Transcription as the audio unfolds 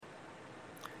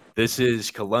This is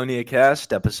Colonia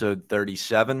Cast, episode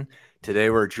 37.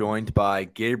 Today we're joined by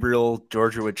Gabriel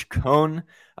Georgievich Cohn,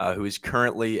 who is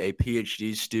currently a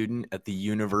PhD student at the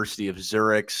University of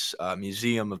Zurich's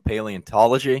Museum of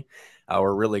Paleontology.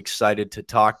 We're really excited to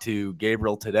talk to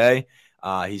Gabriel today.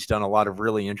 He's done a lot of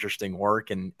really interesting work,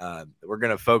 and we're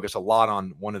going to focus a lot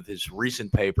on one of his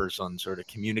recent papers on sort of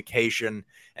communication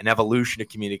and evolution of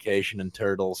communication in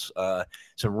turtles.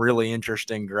 Some really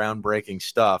interesting, groundbreaking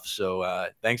stuff. So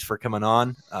thanks for coming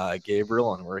on,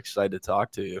 Gabriel, and we're excited to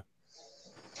talk to you.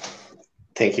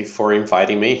 Thank you for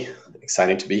inviting me.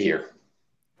 Exciting to be here.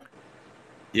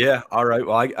 Yeah. All right.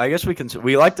 Well, I guess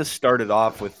we like to start it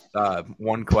off with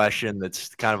one question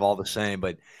that's kind of all the same,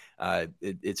 but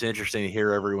it's interesting to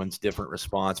hear everyone's different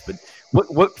response. But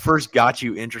what first got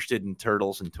you interested in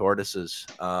turtles and tortoises,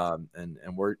 and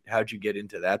how'd you get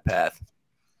into that path?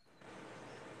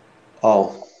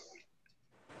 Oh,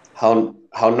 how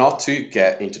not to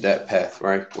get into that path,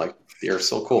 right? Like they're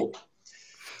so cool.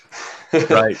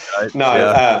 Right. No,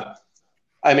 yeah.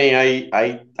 I mean,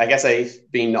 I guess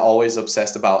I've been always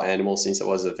obsessed about animals since I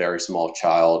was a very small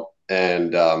child,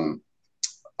 and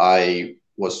I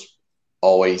was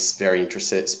always very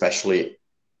interested, especially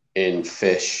in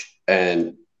fish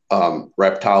and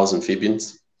reptiles,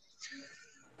 amphibians.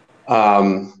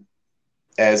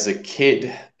 As a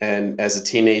kid and as a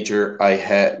teenager, I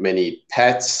had many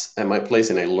pets at my place,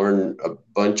 and I learned a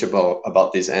bunch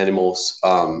about these animals.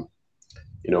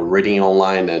 Reading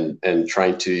online and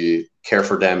trying to care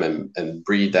for them and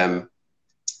breed them.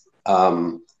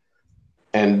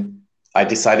 And I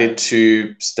decided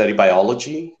to study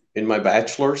biology in my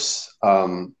bachelor's.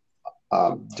 During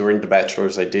the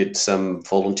bachelor's, I did some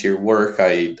volunteer work.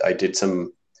 I did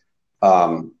some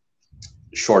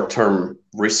short-term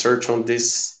research on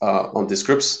these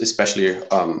groups, especially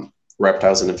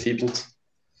reptiles and amphibians.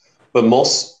 But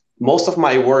most of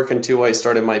my work until I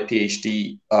started my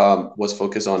PhD was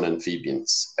focused on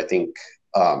amphibians. I think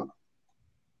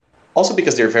also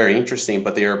because they're very interesting,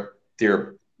 but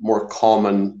they're more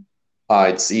common.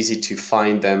 It's easy to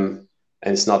find them,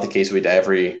 and it's not the case with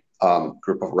every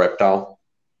group of reptile.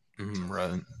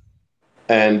 Right.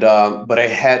 And but I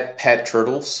had pet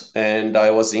turtles, and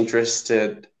I was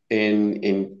interested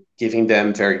in giving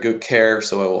them very good care.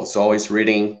 So I was always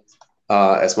reading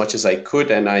as much as I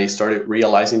could, and I started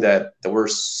realizing that there were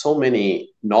so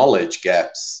many knowledge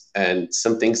gaps and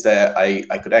some things that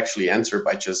I could actually answer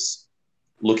by just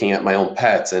looking at my own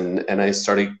pets, and I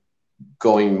started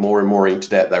going more and more into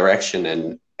that direction,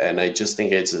 and I just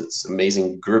think it's an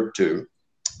amazing group to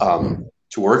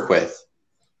work with.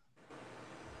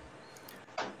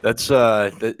 That's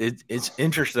it's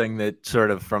interesting that sort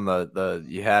of from the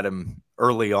you had him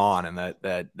early on, and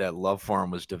that love for him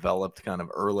was developed kind of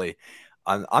early.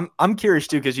 I'm curious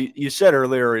too, because you said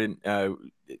earlier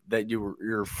that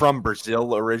you're from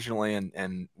Brazil originally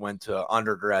and went to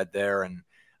undergrad there and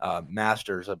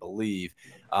masters, I believe.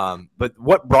 But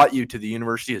what brought you to the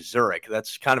University of Zurich?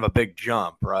 That's kind of a big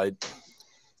jump, right?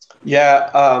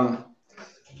 Yeah.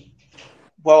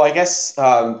 Well, I guess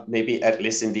maybe at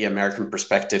least in the American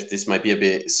perspective, this might be a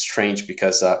bit strange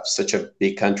because such a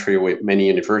big country with many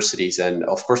universities, and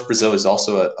of course, Brazil is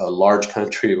also a large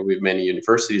country with many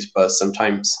universities, but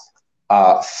sometimes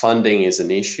funding is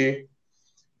an issue.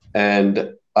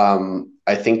 And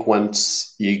I think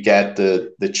once you get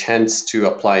the chance to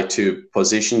apply to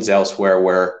positions elsewhere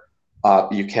where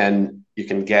you can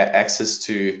get access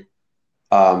to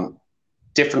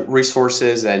different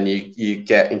resources, and you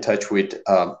get in touch with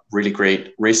really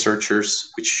great researchers,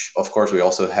 which of course we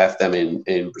also have them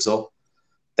in Brazil.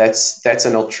 That's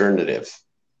an alternative.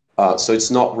 So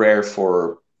it's not rare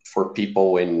for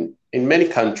people in many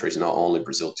countries, not only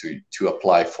Brazil, to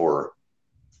apply for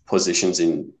positions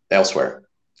in elsewhere.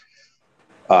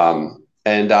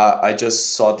 And I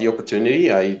just saw the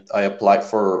opportunity. I applied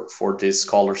for this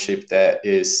scholarship that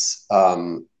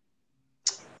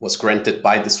was granted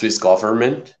by the Swiss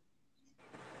government.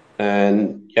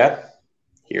 And yeah,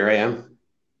 here I am.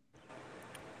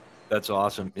 That's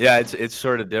awesome. Yeah, it's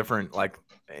sort of different. Like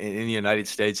in the United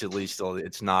States, at least,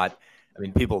 it's not. I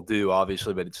mean, people do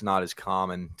obviously, but it's not as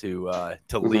common to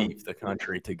leave the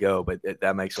country to go. But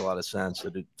that makes a lot of sense.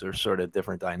 That there's sort of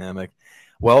different dynamic.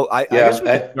 Well, I guess we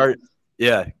could start.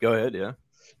 Yeah, go ahead. Yeah.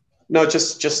 No,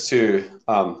 just to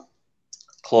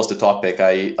close the topic,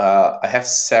 I have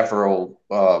several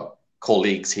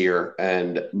colleagues here,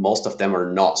 and most of them are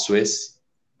not Swiss.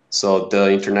 So the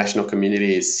international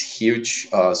community is huge.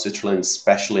 Switzerland,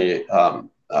 especially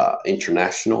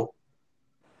international.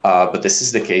 But this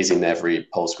is the case in every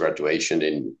post graduation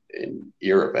in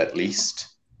Europe, at least.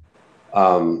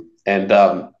 And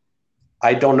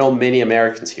I don't know many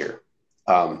Americans here.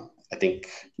 I think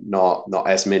not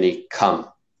as many come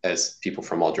as people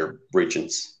from other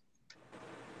regions.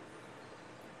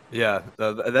 Yeah,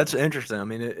 that's interesting. I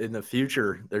mean, in the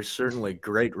future, there's certainly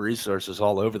great resources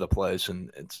all over the place,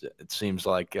 and it seems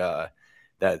like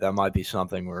that might be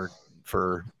something where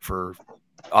for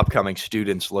upcoming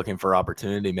students looking for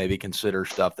opportunity, maybe consider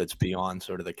stuff that's beyond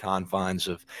sort of the confines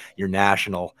of your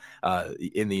national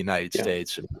in the United Yeah.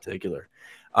 States in particular.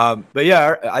 But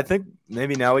yeah, I think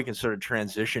maybe now we can sort of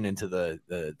transition into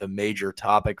the major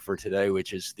topic for today,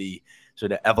 which is the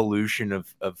sort of evolution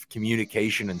of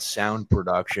communication and sound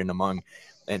production among,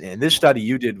 and this study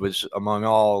you did was among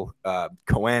all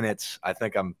choanids. I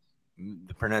think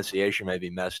the pronunciation may be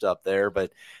messed up there,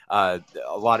 but a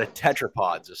lot of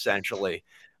tetrapods essentially,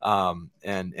 and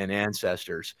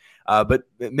ancestors. But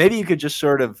maybe you could just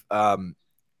sort of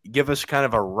give us kind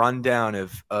of a rundown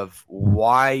of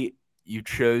why you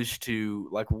chose to,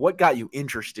 like, what got you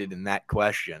interested in that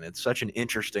question. It's such an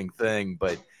interesting thing,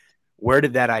 but where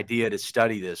did that idea to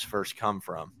study this first come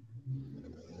from?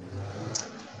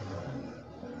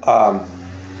 Um,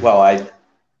 well,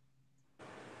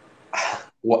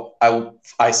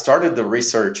 I started the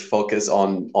research focus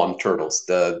on turtles.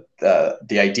 The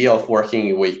idea of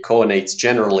working with choanates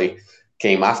generally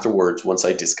came afterwards once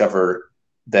I discovered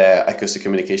that acoustic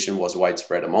communication was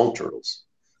widespread among turtles.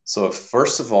 So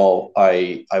first of all,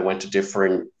 I went to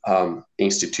different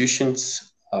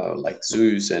institutions like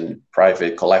zoos and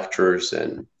private collectors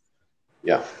and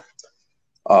yeah,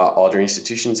 other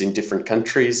institutions in different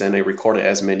countries, and I recorded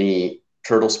as many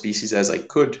turtle species as I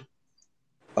could.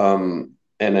 And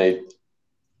I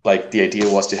like the idea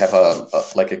was to have a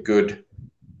good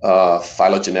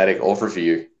phylogenetic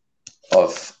overview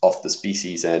of the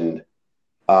species, and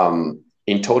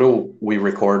in total we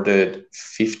recorded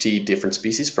 50 different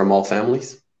species from all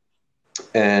families,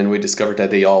 and we discovered that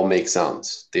they all make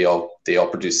sounds. They all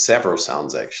produce several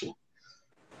sounds actually,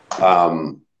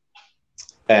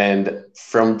 and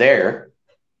from there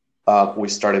we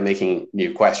started making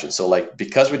new questions. So like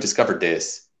because we discovered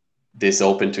this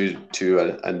opened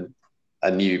to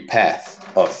a new path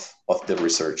of the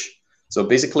research. So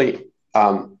basically,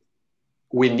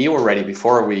 we knew already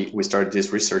before we started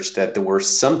this research that there were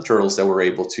some turtles that were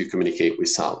able to communicate with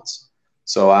sounds.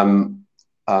 So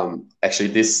actually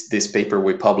this paper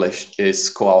we published is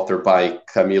co-authored by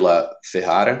Camila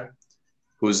Ferrara,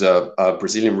 who's a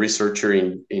Brazilian researcher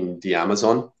in the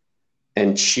Amazon.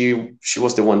 And she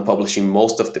was the one publishing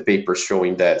most of the papers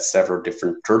showing that several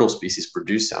different turtle species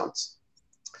produce sounds.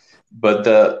 But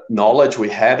the knowledge we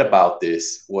had about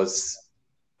this was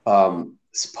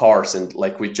sparse, and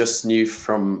like we just knew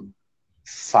from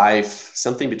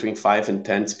something between 5 and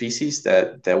 10 species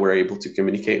that were able to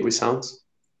communicate with sounds.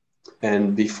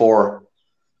 And before,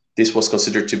 this was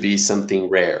considered to be something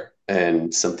rare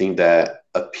and something that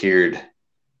appeared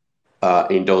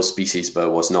in those species but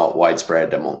was not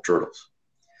widespread among turtles.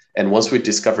 And once we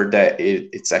discovered that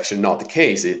it's actually not the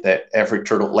case, that every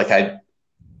turtle,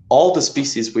 all the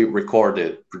species we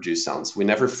recorded produce sounds. We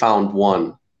never found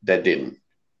one that didn't.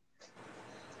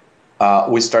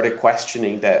 We started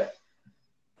questioning that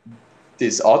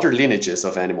these other lineages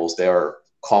of animals, they are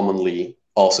commonly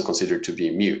also considered to be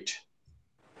mute.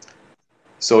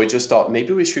 So we just thought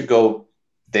maybe we should go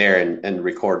there and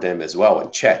record them as well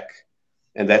and check.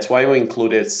 And that's why we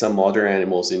included some other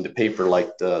animals in the paper,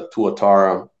 like the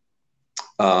tuatara,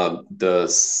 the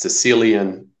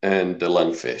Sicilian, and the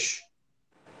lungfish.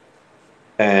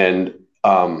 And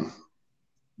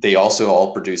they also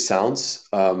all produce sounds.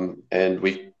 And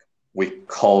we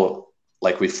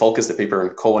focus the paper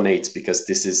on choanates because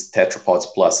this is tetrapods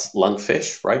plus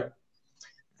lungfish, right?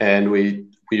 And we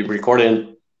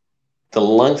recorded the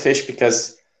lungfish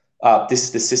because this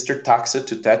is the sister taxa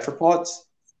to tetrapods.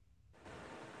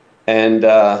 And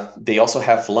they also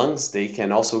have lungs. They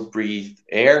can also breathe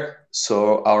air.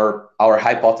 So our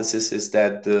hypothesis is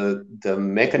that the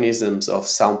mechanisms of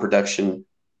sound production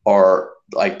are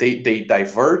like they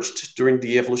diverged during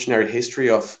the evolutionary history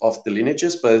of the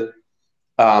lineages, but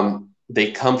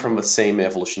they come from the same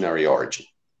evolutionary origin.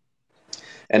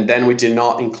 And then we did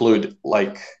not include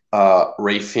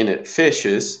ray-finned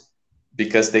fishes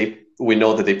because we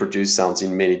know that they produce sounds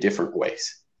in many different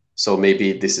ways. So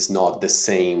maybe this is not the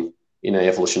same in an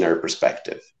evolutionary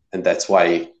perspective. And that's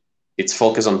why it's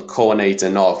focused on choanates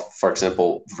and not, for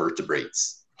example,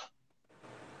 vertebrates,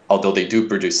 although they do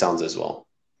produce sounds as well.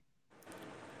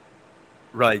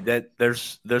 Right. That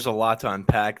there's a lot to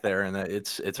unpack there, and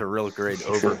it's a real great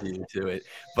overview to it.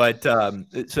 But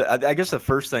so I guess the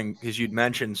first thing, because you'd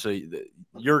mentioned, so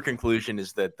your conclusion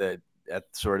is that at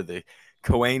sort of the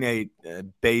coanate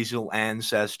basal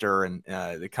ancestor and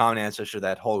the common ancestor,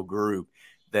 that whole group,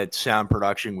 that sound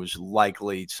production was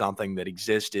likely something that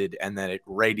existed and that it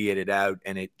radiated out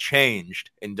and it changed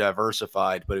and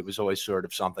diversified, but it was always sort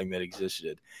of something that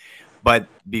existed. But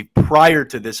prior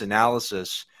to this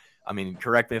analysis, I mean,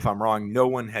 correct me if I'm wrong, no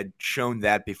one had shown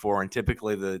that before, and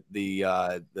typically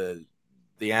the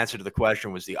answer to the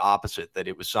question was the opposite, that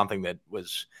it was something that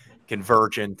was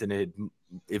convergent and it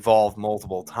evolved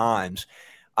multiple times.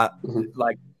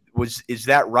 Like, is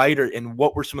that right? And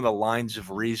what were some of the lines of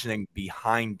reasoning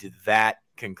behind that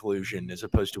conclusion as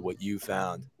opposed to what you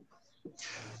found?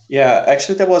 Yeah,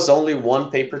 actually, there was only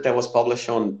one paper that was published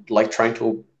on like trying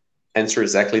to answer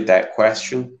exactly that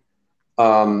question.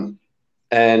 And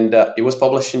it was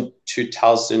published in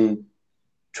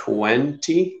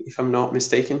 2020, if I'm not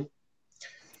mistaken,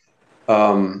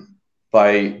 by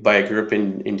a group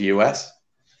in the US.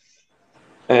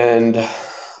 And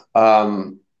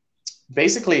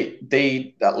basically,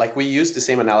 we used the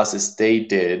same analysis they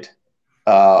did.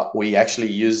 We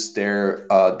actually used their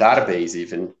database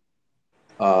even,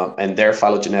 and their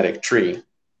phylogenetic tree.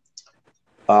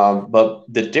 But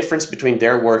the difference between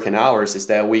their work and ours is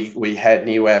that we had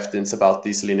new evidence about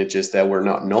these lineages that were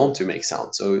not known to make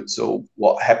sound. So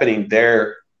what happened in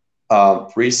their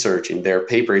research, in their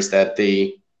paper, is that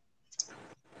they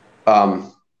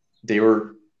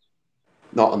were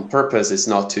not on purpose. It's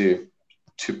not to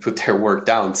put their work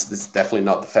down. This is definitely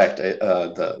not the fact.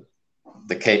 The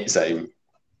case. I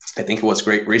think it was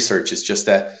great research. It's just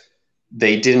that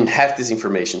they didn't have this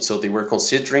information, so they were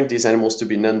considering these animals to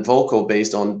be non-vocal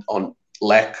based on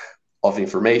lack of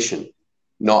information,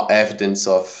 not evidence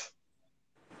of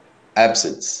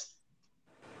absence.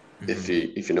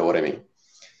 Mm-hmm. if you know what I mean.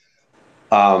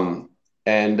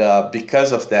 And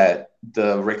because of that,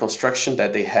 the reconstruction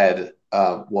that they had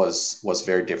was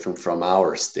very different from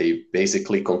ours. They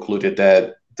basically concluded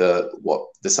that the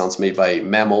sounds made by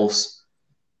mammals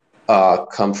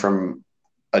come from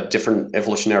a different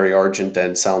evolutionary origin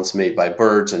than sounds made by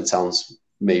birds and sounds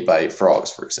made by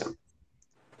frogs, for example.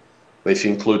 But if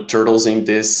you include turtles in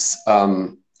this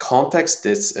context,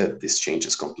 this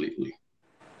changes completely.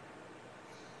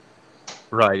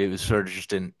 Right. It was sort of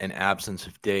just an absence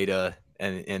of data,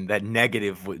 and that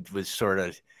negative was sort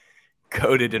of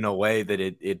coded in a way that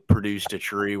it produced a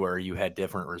tree where you had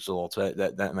different results.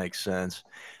 That makes sense.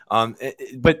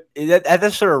 But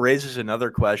that sort of raises another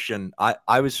question.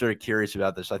 I was sort of curious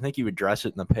about this. I think you address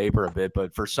it in the paper a bit,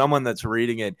 but for someone that's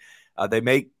reading it, they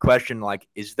may question, like,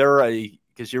 is there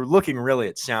because you're looking really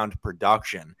at sound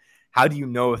production. How do you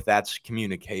know if that's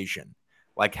communication?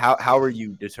 Like, how are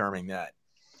you determining that?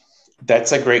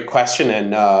 That's a great question,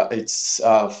 and it's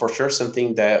for sure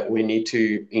something that we need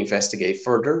to investigate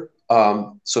further.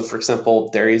 So, for example,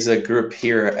 there is a group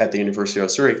here at the University of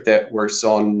Zurich that works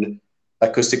on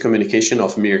acoustic communication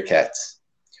of meerkats.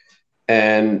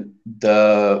 And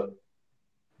the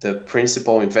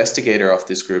principal investigator of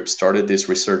this group started this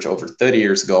research over 30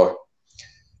 years ago.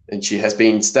 And she has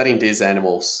been studying these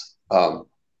animals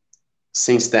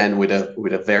since then with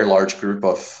a very large group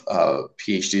of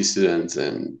PhD students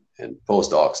and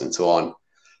postdocs and so on.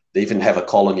 They even have a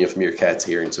colony of meerkats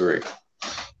here in Zurich.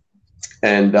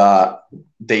 And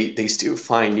they still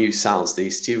find new sounds. They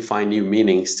still find new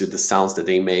meanings to the sounds that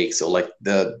they make. So like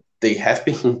they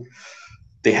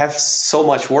have so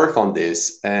much work on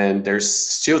this, and there's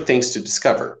still things to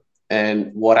discover.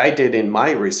 And what I did in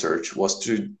my research was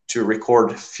to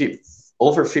record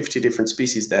over 50 different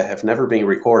species that have never been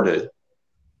recorded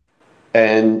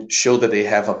and show that they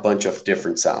have a bunch of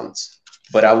different sounds.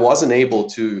 But I wasn't able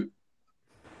to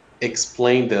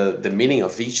explain the meaning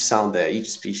of each sound that each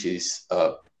species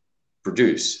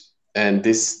produce. And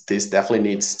this definitely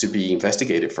needs to be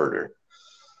investigated further.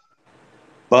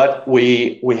 But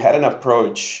we had an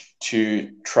approach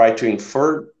to try to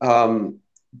infer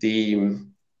the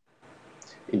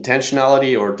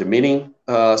intentionality or the meaning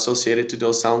associated to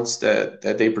those sounds that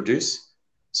they produce.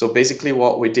 So basically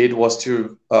what we did was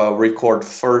to record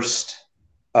first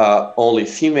only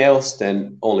females,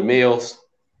 then only males,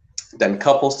 then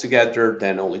couples together,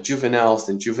 then only juveniles,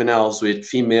 then juveniles with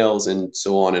females, and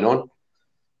so on and on.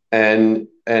 And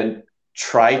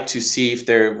try to see if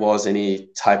there was any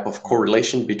type of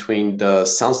correlation between the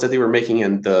sounds that they were making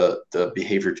and the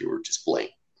behavior they were displaying.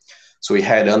 So we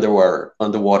had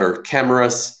underwater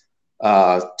cameras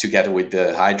together with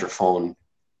the hydrophone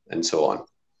and so on.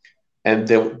 And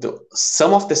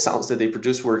some of the sounds that they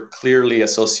produced were clearly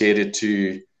associated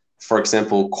to, for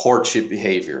example, courtship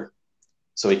behavior.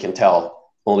 So we can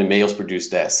tell only males produce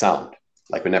that sound.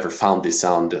 Like we never found this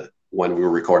sound when we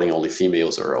were recording only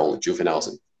females or only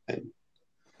juveniles and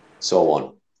so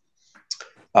on.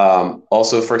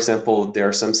 Also, for example, there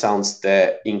are some sounds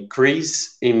that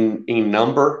increase in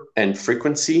number and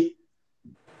frequency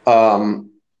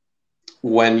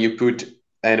when you put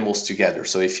animals together.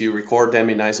 So if you record them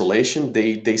in isolation,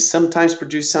 they sometimes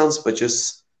produce sounds, but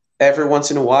just every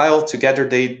once in a while together,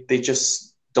 they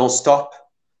just don't stop,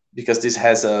 because this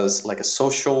has a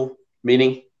social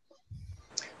meaning.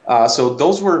 So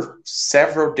those were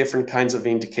several different kinds of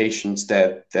indications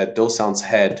that those sounds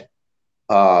had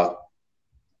a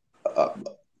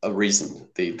reason.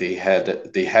 They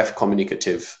have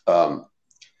communicative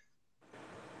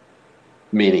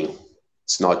meaning.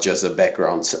 It's not just a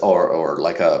background or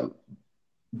like a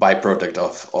byproduct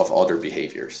of other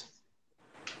behaviors.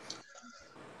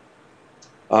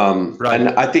 Right. And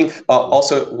I think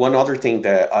also one other thing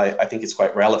that I think is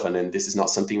quite relevant, and this is not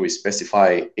something we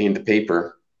specify in the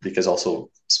paper because also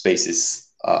space is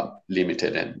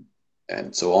limited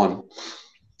and so on,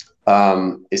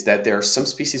 is that there are some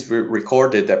species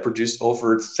recorded that produce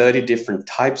over 30 different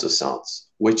types of sounds,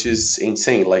 which is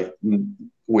insane. Like,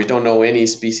 we don't know any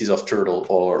species of turtle,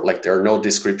 or like there are no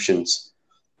descriptions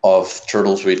of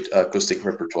turtles with acoustic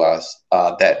repertoires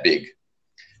that big.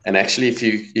 And actually,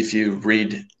 if you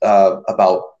read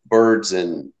about birds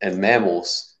and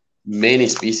mammals, many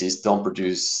species don't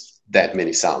produce that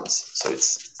many sounds. So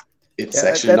it's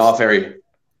actually not very.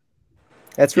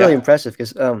 That's really impressive,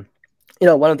 because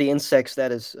one of the insects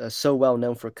that is so well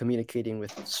known for communicating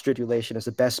with stridulation is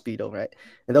the best beetle, right?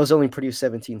 And those only produce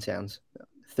 17 sounds.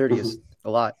 30 is a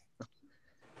lot.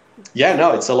 Yeah,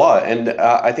 no, it's a lot. And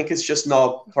I think it's just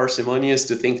not parsimonious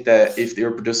to think that if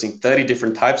they're producing 30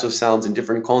 different types of sounds in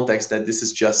different contexts, that this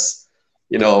is just,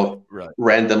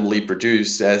 randomly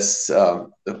produced as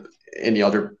any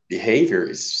other behavior.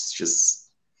 It's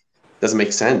just doesn't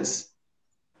make sense.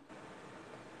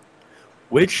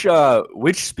 Which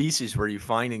species were you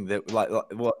finding that,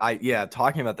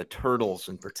 talking about the turtles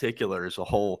in particular as a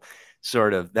whole,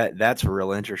 sort of that's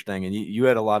real interesting. And you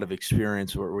had a lot of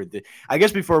experience with the, I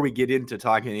guess before we get into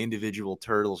talking individual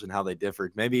turtles and how they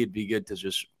differed, maybe it'd be good to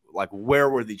just where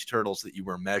were these turtles that you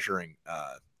were measuring?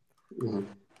 Mm-hmm.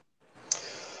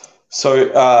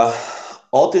 So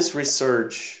all this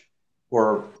research,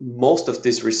 or most of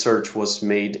this research, was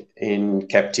made in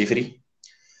captivity,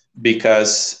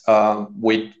 because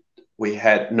we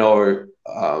had no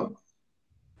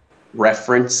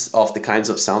reference of the kinds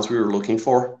of sounds we were looking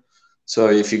for. So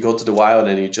if you go to the wild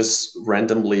and you just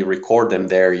randomly record them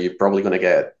there, you're probably going to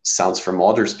get sounds from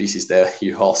other species that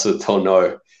you also don't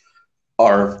know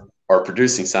are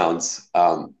producing sounds.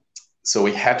 So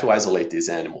we had to isolate these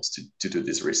animals to do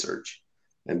this research.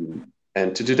 And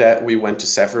to do that, we went to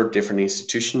several different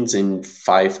institutions in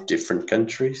 5 different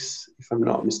countries, if I'm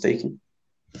not mistaken.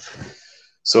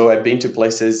 So I've been to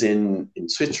places in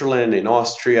Switzerland, in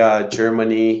Austria,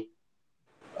 Germany,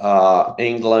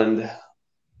 England,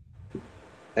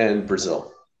 and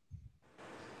Brazil.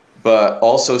 But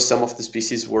also some of the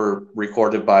species were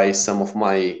recorded by some of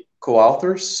my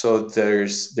co-authors. So there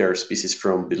are species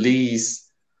from Belize,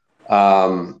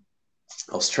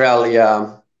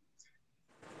 Australia.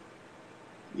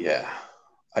 Yeah,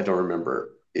 I don't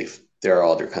remember if there are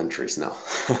other countries now.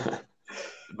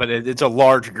 But it's a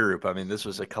large group. I mean, this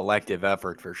was a collective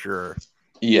effort for sure.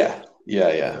 Yeah.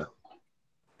 It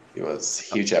was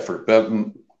a huge effort. But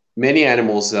many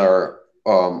animals are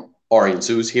in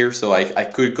zoos here, so I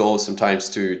could go sometimes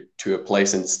to a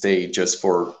place and stay just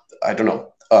for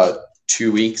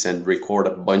 2 weeks and record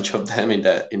a bunch of them in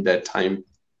that time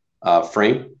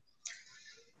frame.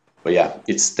 But yeah,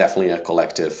 it's definitely a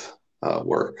collective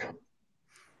work.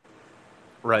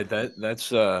 Right.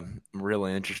 That's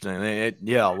really interesting. A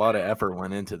lot of effort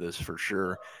went into this for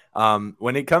sure.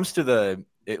 When it comes to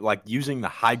using the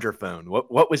hydrophone,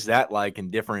 what was that like,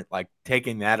 and different, like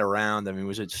taking that around? I mean,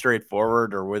 was it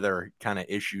straightforward, or were there kind of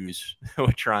issues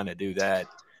with trying to do that?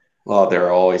 Well, there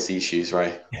are always issues,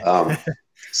 right?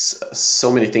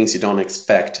 So many things you don't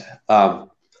expect.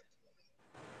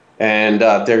 And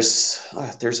there's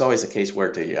always a case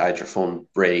where the hydrophone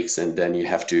breaks, and then you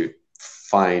have to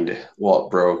find what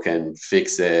broke and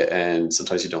fix it. And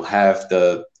sometimes you don't have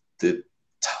the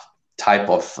type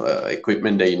of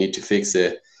equipment that you need to fix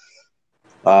it.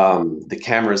 The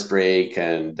cameras break,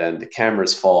 and then the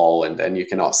cameras fall, and then you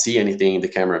cannot see anything in the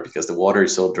camera because the water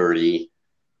is so dirty.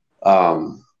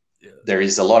 There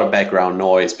is a lot of background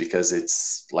noise because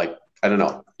it's like, I don't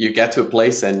know, you get to a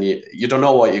place and you don't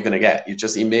know what you're going to get. You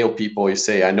just email people, you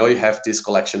say, I know you have this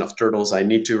collection of turtles, I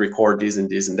need to record this and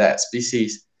this and that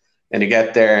species. And you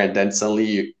get there, and then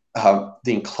suddenly the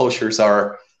enclosures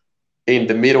are in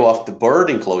the middle of the bird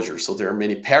enclosure. So there are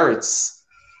many parrots,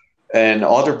 and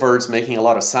other birds making a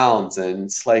lot of sounds, and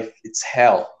it's like it's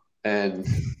hell. And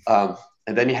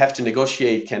then you have to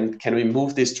negotiate. Can we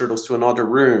move these turtles to another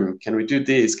room? Can we do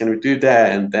this? Can we do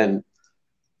that? And then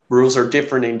rules are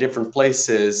different in different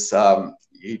places.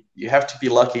 You have to be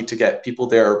lucky to get people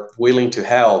there willing to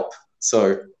help.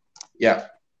 So yeah.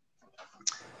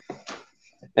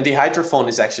 And the hydrophone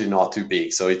is actually not too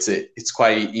big, so it's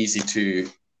quite easy to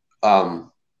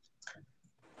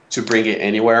bring it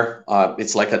anywhere.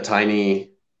 It's like a tiny.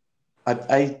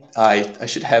 I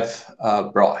should have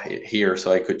brought it here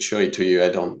so I could show it to you. I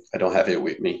don't have it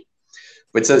with me.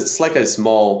 But it's like a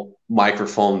small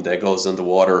microphone that goes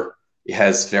underwater. It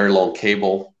has very long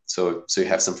cable, so you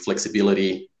have some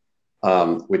flexibility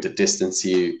with the distance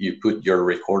you put your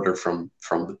recorder from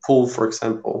the pool, for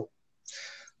example.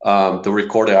 The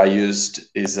recorder I used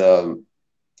is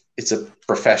it's a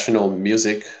professional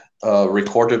music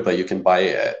recorder, but you can buy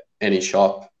it at any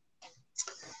shop.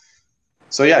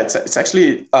 So yeah, it's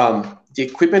actually the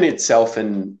equipment itself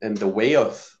and the way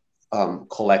of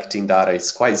collecting data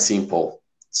is quite simple.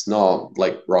 It's not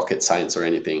like rocket science or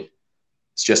anything.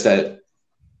 It's just that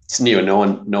it's new. No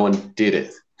one did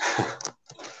it.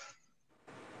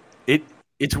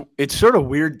 It's sort of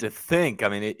weird to think. I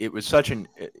mean, it was such an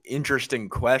interesting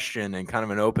question and kind of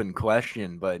an open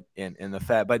question, but in the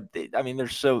fact, but I mean,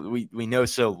 we know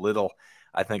so little.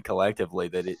 I think collectively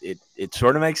that it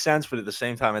sort of makes sense, but at the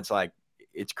same time, it's like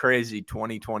it's crazy.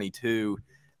 2022.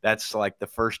 That's like the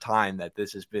first time that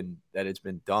it's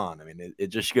been done. I mean, it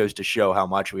just goes to show how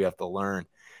much we have to learn.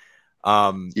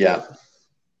 Yeah.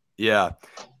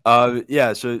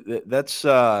 So that's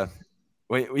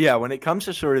when it comes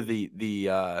to sort of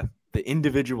the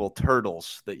individual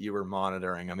turtles that you were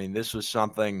monitoring, I mean, this was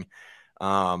something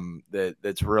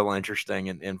that's real interesting,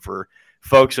 and for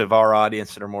folks of our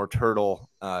audience that are more turtle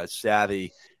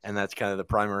savvy, and that's kind of the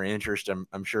primary interest,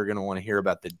 I'm sure going to want to hear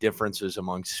about the differences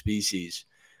among species.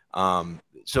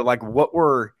 So like, what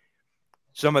were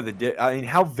some of I mean,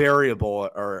 how variable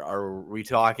are we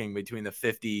talking between the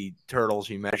 50 turtles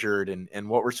you measured, and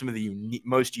what were some of the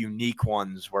most unique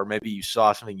ones where maybe you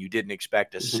saw something you didn't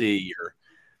expect to see? Or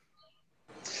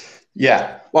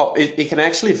yeah, well, it can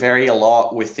actually vary a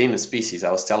lot within a species.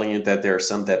 I was telling you that there are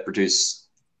some that produce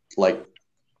like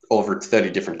over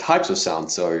 30 different types of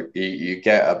sound, so you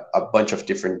get a bunch of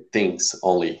different things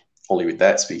only with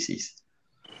that species.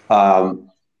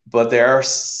 But there are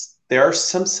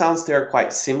some sounds that are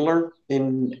quite similar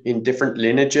in different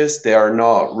lineages. They are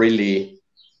not really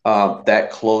that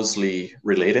closely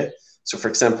related. So, for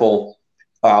example,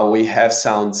 we have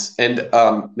sounds, and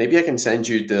maybe I can send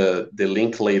you the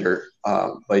link later,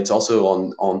 but it's also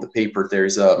on the paper.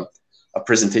 There's a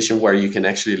presentation where you can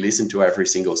actually listen to every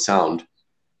single sound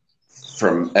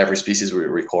from every species we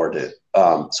recorded,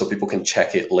 so people can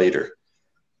check it later.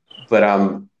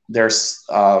 But there's,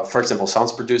 for example,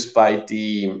 sounds produced by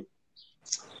the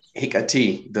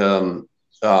Hicatee, the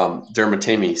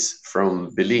Dermatemes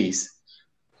from Belize.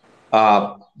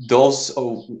 Those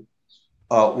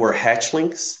were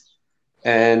hatchlings.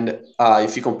 And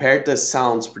if you compare the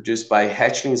sounds produced by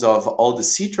hatchlings of all the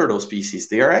sea turtle species,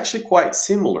 they are actually quite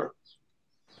similar.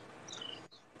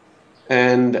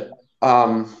 And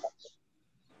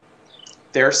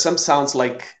there are some sounds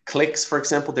like clicks, for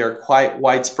example. They're quite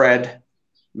widespread.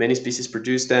 Many species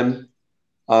produce them.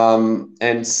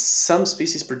 And some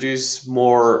species produce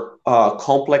more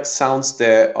complex sounds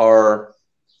that are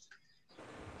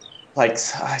like,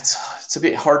 it's a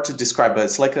bit hard to describe, but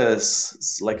it's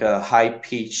like a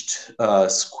high-pitched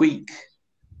squeak,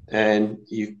 and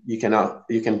you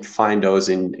can find those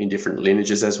in different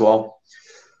lineages as well.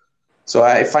 So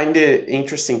I find it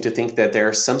interesting to think that there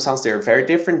are some sounds that are very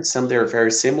different, some that are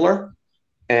very similar,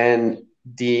 and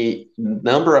the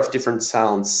number of different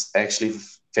sounds actually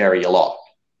vary a lot.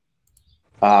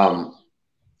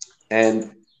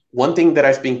 And one thing that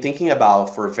I've been thinking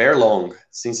about for very long,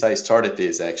 since I started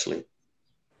this actually,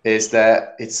 is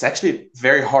that it's actually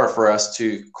very hard for us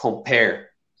to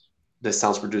compare the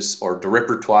sounds produced or the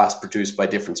repertoires produced by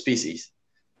different species.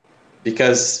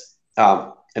 Because,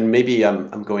 and maybe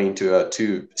I'm going into a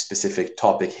too specific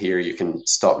topic here. You can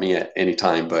stop me at any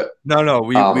time, but no,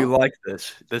 we like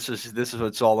this. This is what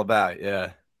it's all about.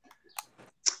 Yeah.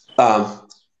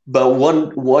 But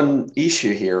one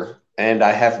issue here, and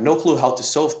I have no clue how to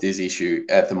solve this issue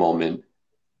at the moment,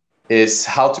 is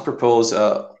how to propose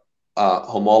a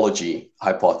homology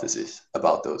hypothesis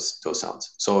about those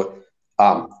sounds. So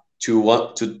to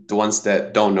the ones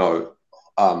that don't know,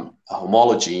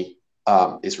 homology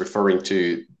is referring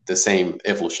to the same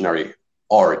evolutionary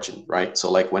origin, right?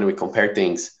 So like when we compare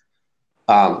things,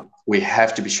 we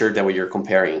have to be sure that we are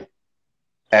comparing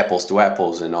apples to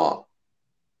apples and not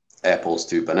apples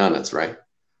to bananas, right?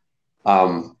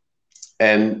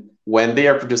 And when they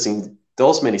are producing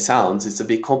those many sounds, it's a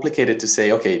bit complicated to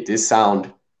say, okay, this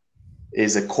sound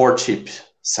is a courtship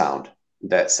sound.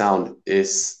 That sound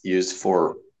is used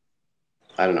for,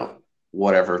 I don't know,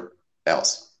 whatever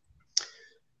else.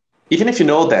 Even if you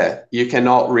know that, you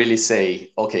cannot really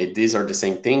say, okay, these are the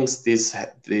same things.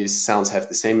 These sounds have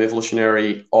the same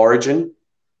evolutionary origin,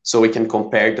 so we can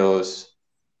compare those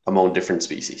among different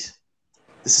species.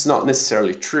 This is not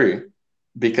necessarily true,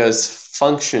 because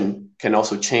function can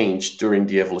also change during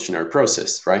the evolutionary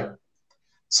process, right?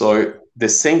 So the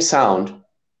same sound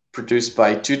produced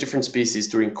by two different species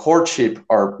during courtship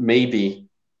are maybe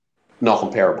not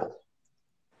comparable.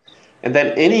 And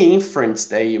then any inference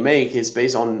that you make is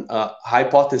based on a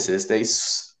hypothesis that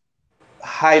is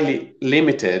highly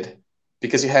limited,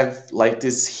 because you have like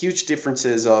these huge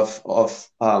differences of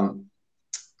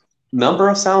number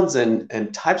of sounds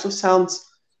and types of sounds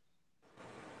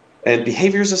and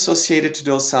behaviors associated to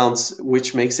those sounds,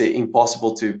 which makes it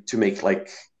impossible to make like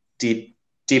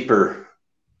deeper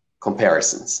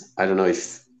comparisons. I don't know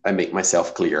if I make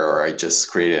myself clear or I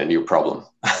just created a new problem.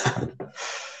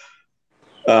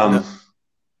 No.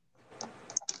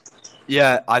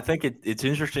 Yeah, I think it's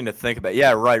interesting to think about.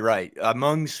 Yeah, right.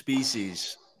 Among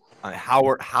species, how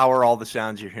are all the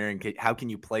sounds you're hearing? How can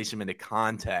you place them into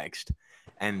context,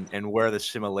 and where are the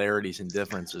similarities and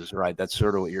differences? Right, that's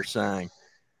sort of what you're saying.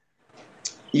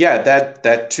 Yeah,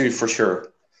 that too, for sure.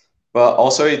 But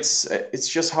also, it's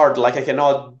just hard. Like, I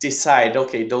cannot decide,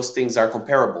 okay, those things are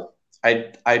comparable.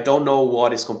 I don't know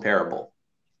what is comparable.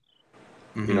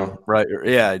 Mm-hmm. You know, right?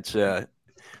 Yeah, it's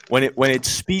when it's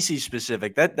species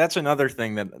specific. That's another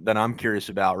thing that I'm curious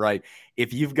about, right?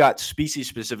 If you've got species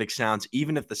specific sounds,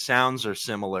 even if the sounds are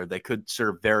similar, they could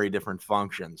serve very different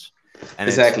functions. And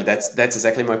exactly, that's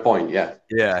exactly my point. Yeah.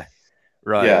 Yeah.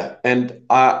 Right. Yeah, and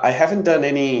I haven't done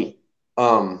any.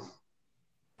 I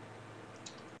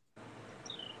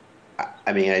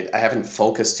mean, I haven't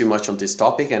focused too much on this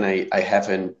topic, and I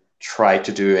haven't tried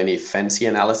to do any fancy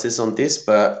analysis on this,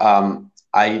 but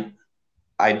I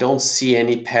don't see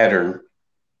any pattern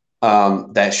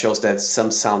that shows that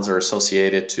some sounds are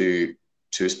associated to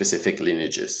specific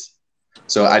lineages.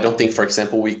 So I don't think, for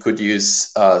example, we could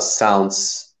use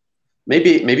sounds.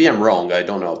 Maybe I'm wrong. I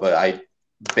don't know, but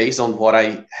based on what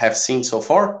I have seen so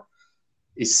far,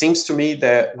 it seems to me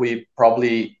that we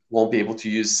probably won't be able to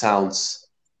use sounds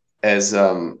as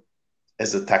a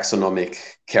taxonomic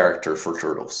character for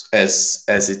turtles, as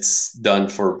it's done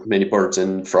for many birds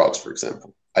and frogs, for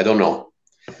example. I don't know,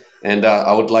 and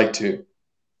I would like to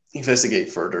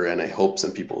investigate further, and I hope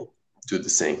some people do the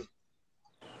same.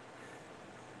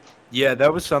 Yeah,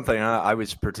 that was something I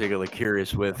was particularly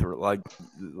curious with. Like,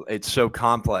 it's so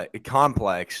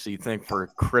complex. You think for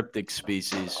cryptic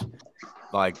species,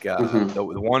 like the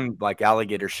one like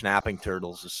alligator snapping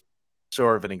turtles is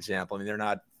sort of an example. I mean, they're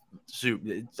not.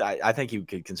 I think you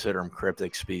could consider them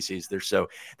cryptic species. They're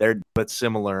but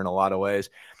similar in a lot of ways,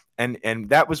 and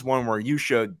that was one where you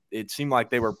showed it seemed like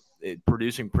they were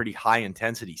producing pretty high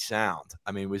intensity sound.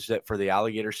 I mean, was that for the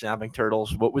alligator snapping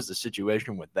turtles? What was the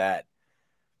situation with that?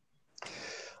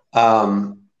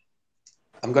 I'm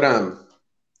gonna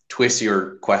twist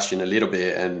your question a little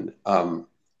bit, and I'm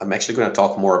actually going to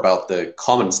talk more about the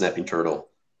common snapping turtle,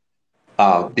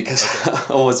 because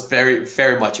I was very,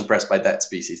 very much impressed by that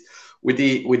species. With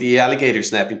the alligator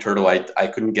snapping turtle, I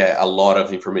couldn't get a lot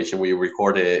of information. We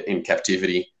recorded it in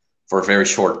captivity for very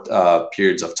short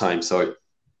periods of time, so I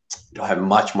don't have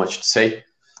much to say.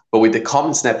 But with the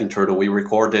common snapping turtle, we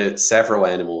recorded several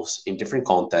animals in different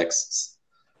contexts,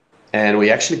 and we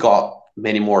actually got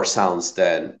many more sounds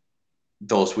than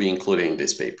those we included in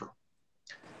this paper.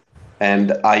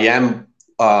 And I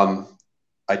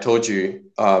told you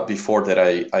before that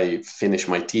I finished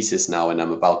my thesis now, and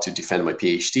I'm about to defend my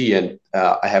PhD, and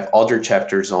I have other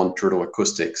chapters on turtle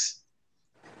acoustics.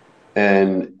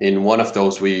 And in one of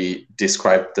those, we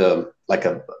described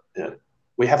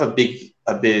we have a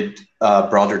bit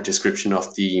broader description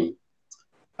of the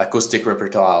acoustic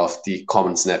repertoire of the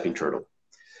common snapping turtle.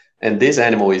 And this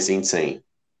animal is insane.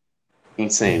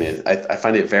 I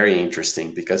find it very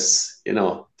interesting because,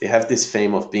 they have this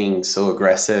fame of being so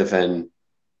aggressive and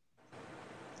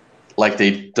like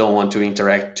they don't want to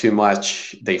interact too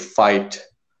much. They fight,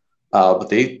 but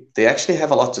they actually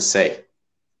have a lot to say,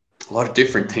 a lot of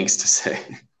different things to say.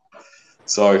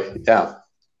 So yeah,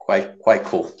 quite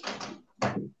cool.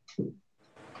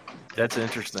 That's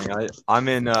interesting. I'm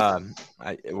in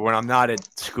when I'm not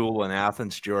at school in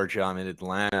Athens, Georgia, I'm in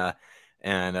Atlanta.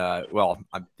 And,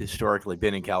 I've historically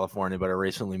been in California, but I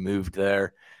recently moved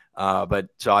there. But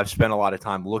so I've spent a lot of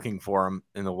time looking for them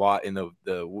in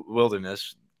the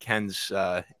wilderness. Ken's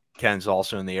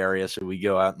also in the area, so we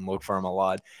go out and look for them a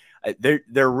lot.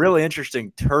 They're really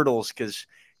interesting turtles because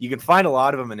you can find a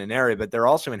lot of them in an area, but they're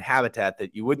also in habitat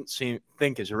that you wouldn't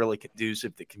think is really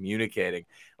conducive to communicating.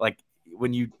 Like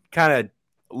when you kind of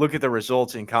look at the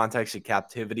results in context of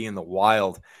captivity in the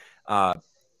wild,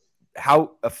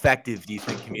 how effective do you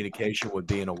think communication would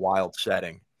be in a wild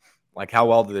setting? Like how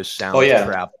well do those sounds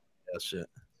travel?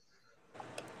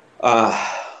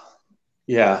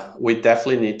 Yeah, we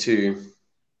definitely need to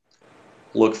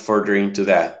look further into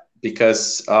that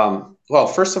because, well,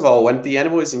 first of all, when the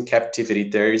animal is in captivity,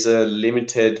 there is a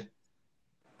limited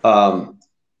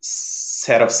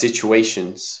set of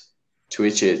situations to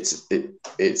which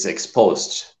it's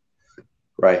exposed,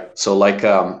 right? So like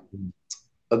there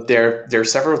are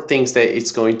several things that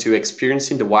it's going to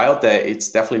experience in the wild that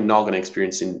it's definitely not going to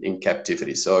experience in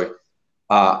captivity. So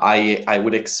I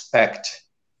would expect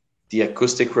the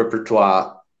acoustic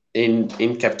repertoire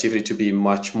in captivity to be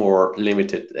much more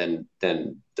limited than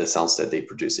the sounds that they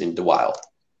produce in the wild.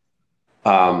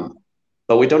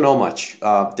 But we don't know much.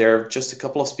 There are just a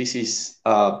couple of species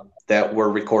that were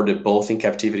recorded both in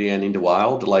captivity and in the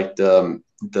wild, like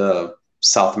the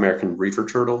South American river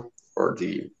turtle or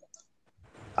the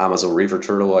Amazon river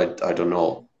turtle. I don't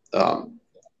know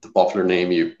the popular name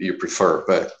you prefer,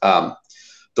 but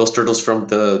those turtles from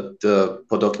the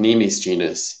Podocnimis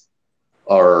genus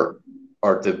are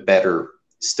the better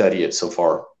studied so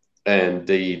far, and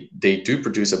they do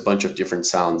produce a bunch of different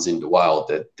sounds in the wild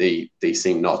that they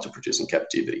seem not to produce in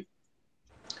captivity.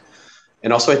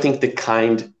 And also, I think the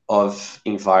kind of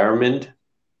environment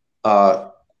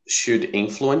should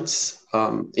influence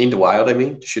in the wild.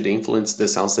 Should influence the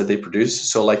sounds that they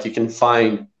produce. So, like, you can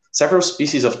find several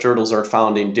species of turtles are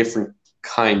found in different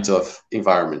kinds of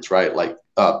environments, right? Like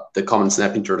the common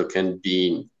snapping turtle can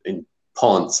be in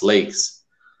ponds, lakes,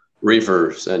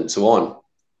 rivers, and so on.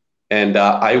 And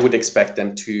I would expect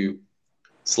them to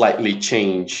slightly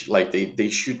change. Like they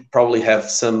should probably have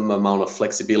some amount of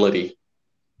flexibility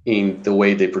in the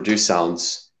way they produce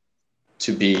sounds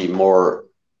to be more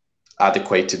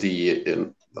adequate to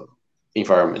the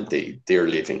environment they're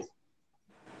living.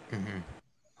 Mm-hmm.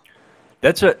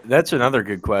 That's another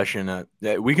good question.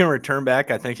 We can return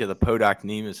back, I think, to the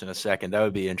Podocnimis in a second. That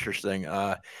would be interesting.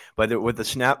 But with the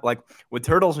snap, like with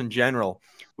turtles in general,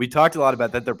 we talked a lot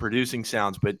about that they're producing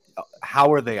sounds, but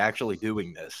how are they actually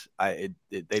doing this?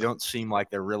 They don't seem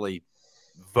like they're really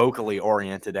vocally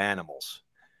oriented animals.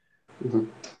 Mm-hmm.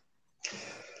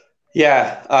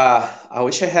 Yeah, I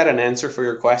wish I had an answer for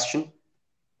your question.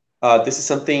 This is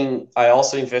something I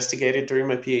also investigated during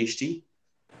my PhD.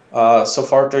 So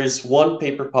far, there is one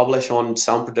paper published on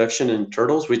sound production in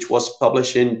turtles, which was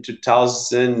published in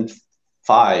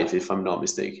 2005, if I'm not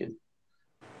mistaken,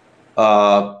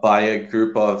 by a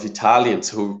group of Italians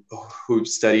who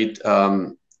studied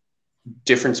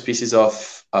different species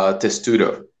of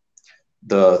testudo,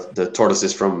 the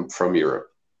tortoises from Europe.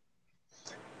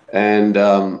 And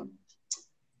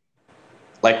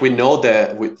like we know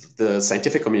that the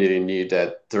scientific community knew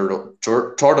that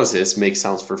tortoises make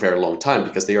sounds for a very long time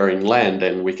because they are inland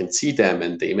and we can see them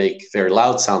and they make very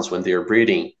loud sounds when they are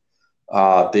breeding.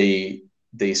 They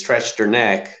stretch their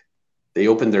neck, they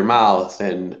open their mouth,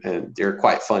 and they're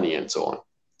quite funny and so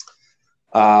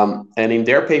on. And in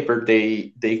their paper,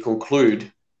 they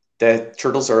conclude that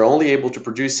turtles are only able to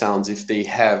produce sounds if they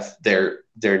have their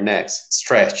necks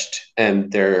stretched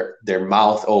and their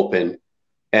mouth open,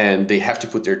 and they have to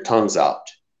put their tongues out.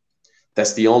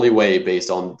 That's the only way, based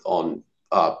on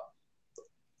a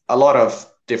lot of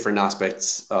different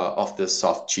aspects of the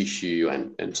soft tissue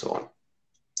and so on.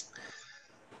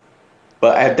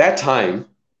 But at that time,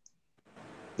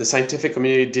 the scientific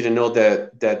community didn't know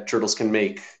that turtles can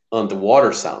make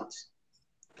underwater sounds.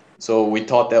 So we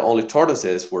thought that only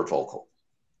tortoises were vocal.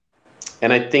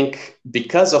 And I think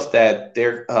because of that,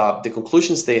 the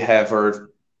conclusions they have are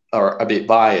a bit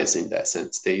biased in that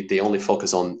sense. They only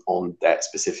focus on that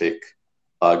specific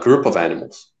group of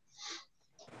animals.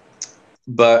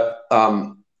 But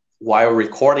while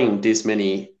recording this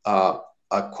many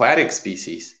aquatic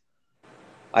species,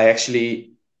 I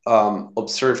actually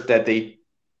observed that they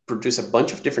produce a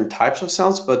bunch of different types of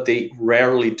sounds, but they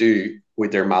rarely do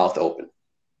with their mouth open.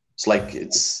 It's like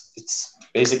it's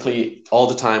basically all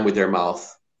the time with their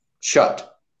mouth shut.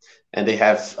 And they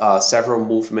have several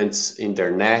movements in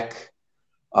their neck.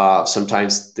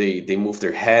 Sometimes they move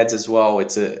their heads as well.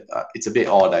 It's a bit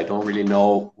odd. I don't really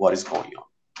know what is going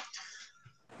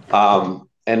on.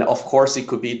 And of course, it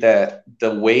could be that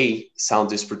the way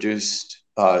sound is produced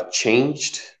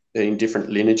changed in different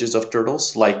lineages of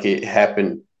turtles. Like it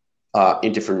happened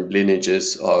in different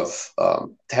lineages of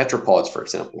tetrapods, for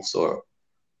example. So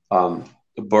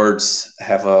birds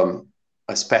have a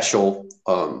special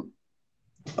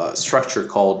structure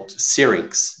called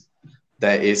syrinx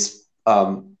that is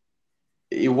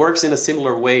it works in a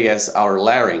similar way as our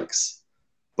larynx,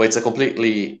 but it's a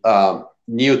completely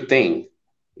new thing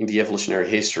in the evolutionary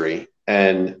history.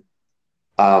 And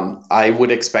I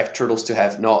would expect turtles to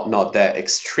have not that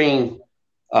extreme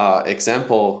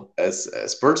example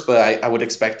as birds, but I would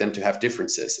expect them to have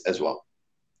differences as well.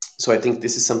 So I think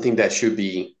this is something that should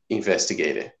be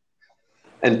investigated.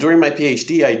 And during my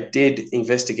PhD, I did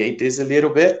investigate this a little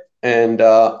bit, and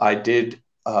I did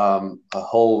a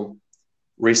whole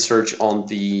research on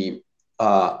the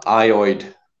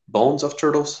hyoid bones of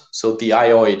turtles. So the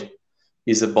hyoid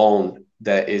is a bone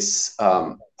that is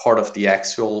part of the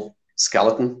axial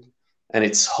skeleton, and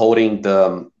it's holding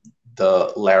the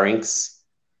larynx,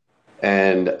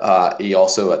 and it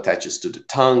also attaches to the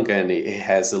tongue, and it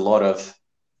has a lot of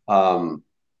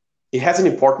it has an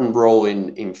important role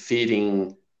in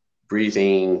feeding,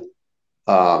 breathing,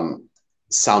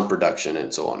 sound production,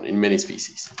 and so on in many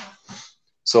species.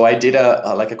 So I did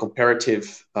a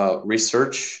comparative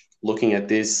research looking at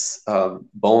these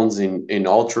bones in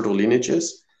all turtle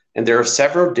lineages, and there are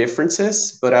several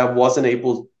differences, but I wasn't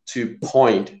able to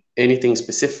point anything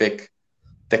specific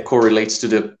that correlates to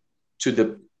the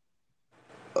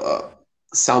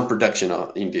sound production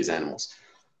in these animals.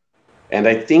 And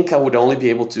I think I would only be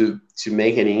able to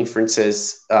make any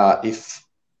inferences if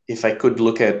I could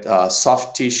look at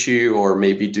soft tissue, or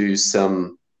maybe do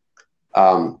some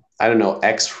I don't know,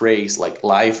 X-rays, like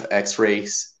live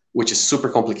X-rays, which is super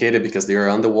complicated because they are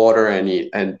underwater,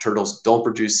 and turtles don't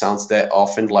produce sounds that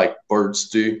often like birds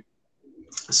do.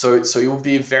 So it would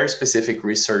be very specific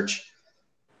research.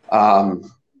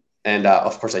 And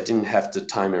of course, I didn't have the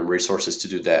time and resources to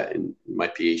do that in my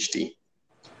PhD.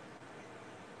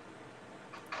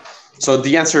 So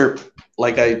the answer,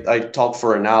 like I talked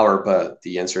for an hour, but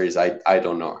the answer is I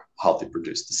don't know how they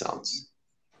produce the sounds.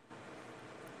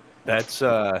 That's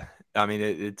I mean,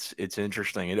 it's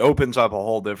interesting. It opens up a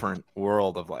whole different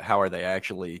world of like, how are they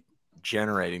actually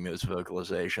generating those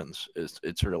vocalizations?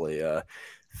 It's really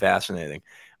fascinating.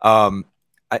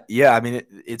 Yeah, I mean,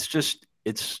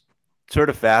 it's sort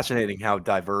of fascinating how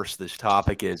diverse this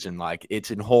topic is, and like it's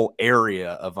a whole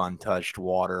area of untouched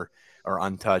water or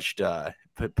untouched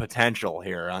potential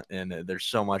here, and there's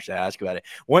so much to ask about it.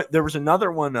 There was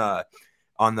another one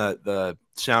on the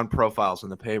sound profiles in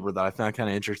the paper that I found kind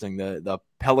of interesting. The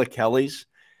Pelliceles,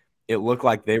 it looked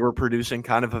like they were producing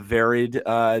kind of a varied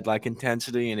like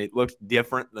intensity, and it looked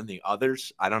different than the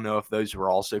others. I don't know if those were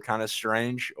also kind of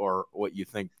strange, or what you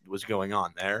think was going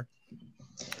on there.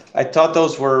 I thought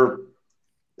those were,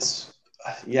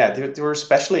 yeah, they were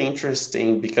especially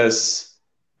interesting because,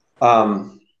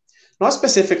 not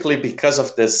specifically because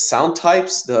of the sound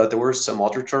types. There were some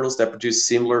other turtles that produced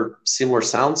similar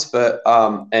sounds, but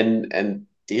and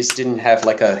these didn't have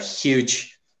like a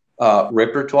huge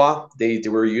repertoire. They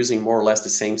were using more or less the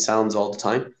same sounds all the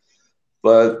time.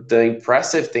 But the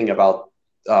impressive thing about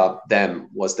them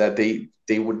was that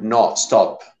they would not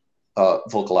stop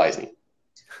vocalizing.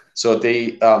 So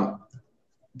they,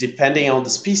 depending on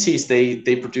the species,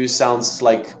 they produce sounds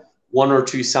like 1 or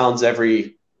 2 sounds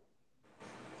every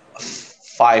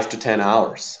 5 to 10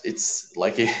 hours. It's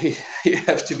like you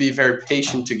have to be very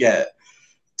patient to get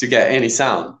any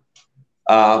sound.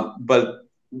 But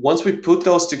once we put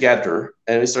those together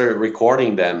and we started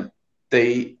recording them,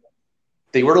 they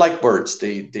were like birds.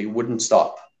 They wouldn't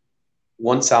stop,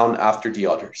 one sound after the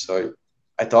other. So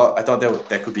I thought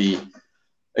that could be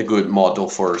a good model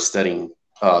for studying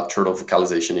turtle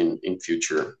vocalization in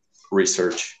future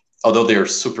research, although they are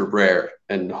super rare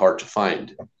and hard to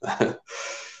find.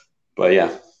 But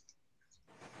yeah,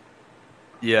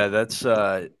 that's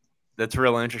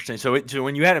real interesting. So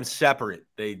when you had them separate,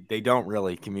 they don't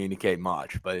really communicate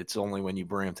much, but it's only when you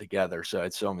bring them together. So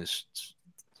it's almost,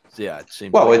 yeah, it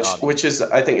seems well, like which is,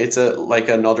 I think it's like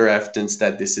another evidence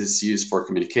that this is used for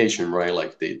communication, right?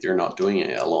 Like they're not doing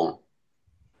it alone.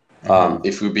 Mm-hmm.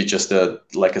 If it would be just a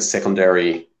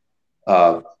secondary,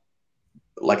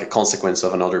 like a consequence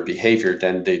of another behavior,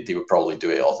 then they would probably do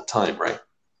it all the time, right?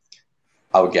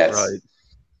 I would guess. Right.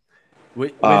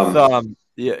 With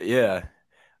yeah.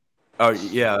 Oh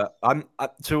yeah.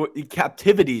 So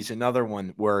captivity is another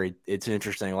one where it's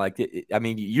interesting. Like, I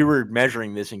mean, you were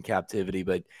measuring this in captivity,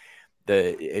 but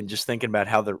and just thinking about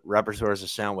how the repertoires of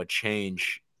sound would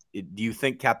change. Do you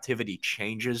think captivity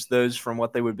changes those from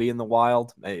what they would be in the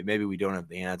wild? Maybe we don't have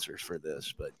the answers for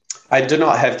this, but I do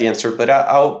not have the answer, but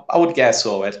I would guess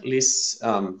so, at least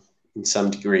in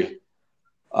some degree.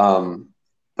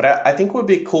 But but I think it would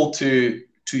be cool to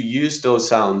use those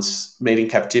sounds made in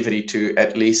captivity to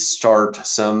at least start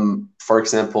some, for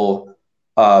example,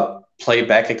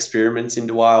 playback experiments in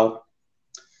the wild.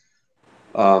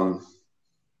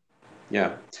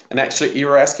 Yeah, and actually, you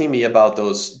were asking me about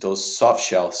those soft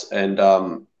shells, and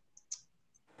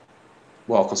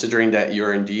well, considering that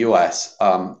you're in the U.S.,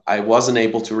 I wasn't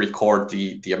able to record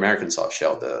the American soft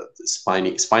shell, the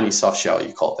spiny soft shell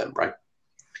you call them, right?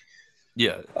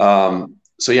 Yeah.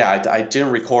 So yeah, I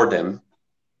didn't record them,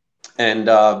 and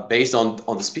based on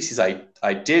the species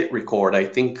I did record, I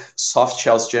think soft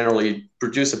shells generally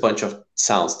produce a bunch of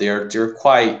sounds. They're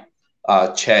quite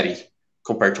chatty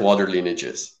compared to other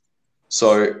lineages.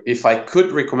 So if I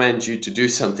could recommend you to do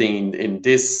something in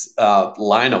this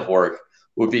line of work,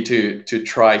 would be to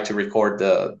try to record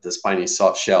the spiny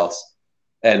soft shells,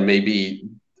 and maybe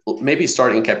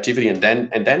start in captivity and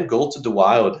then go to the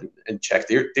wild and check.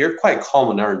 They're quite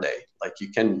common, aren't they? Like you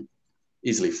can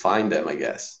easily find them, I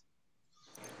guess,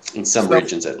 in some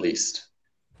regions at least.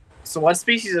 So what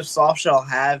species of soft shell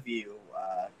have you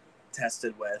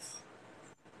tested with?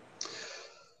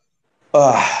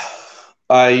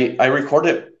 I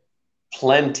recorded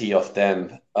plenty of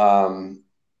them.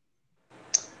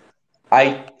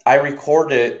 I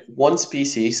recorded one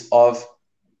species of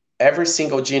every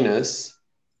single genus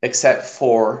except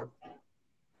for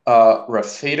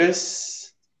Raphatus,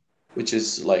 which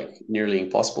is like nearly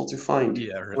impossible to find.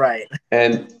 Yeah, right.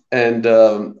 And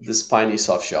the spiny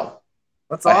soft shell.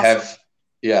 That's awesome.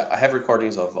 I have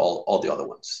recordings of all the other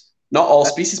ones. Not all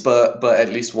species, but at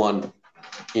least one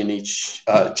in each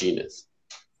genus.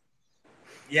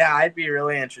 Yeah, I'd be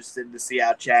really interested to see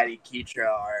how chatty Ketra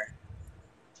are.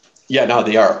 Yeah, no,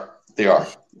 they are.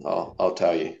 I'll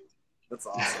tell you. That's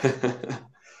awesome.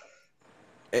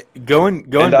 Going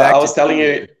back. I was telling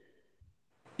you.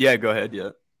 Yeah, go ahead.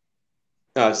 Yeah.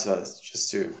 So just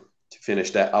to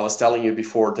finish that, I was telling you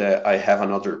before that I have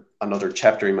another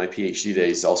chapter in my PhD that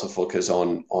is also focused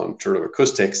on turtle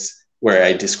acoustics, where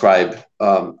I describe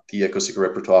the acoustic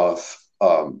repertoire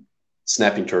of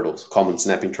snapping turtles, common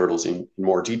snapping turtles in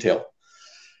more detail.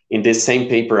 In this same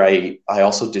paper, I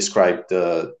also described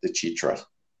the Chitra.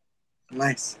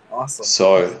 Nice, awesome.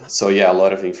 So yeah, a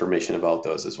lot of information about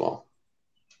those as well.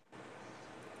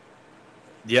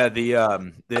 Yeah, the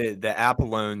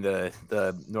Apollon,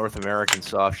 the North American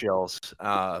soft shells,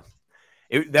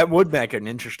 that would make an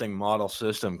interesting model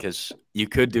system, because you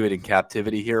could do it in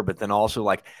captivity here, but then also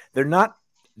like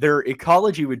their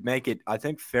ecology would make it, I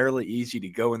think, fairly easy to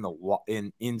go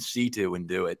in situ and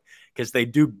do it, because they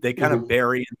kind of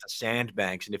bury into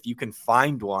sandbanks, and if you can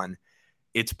find one,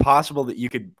 it's possible that you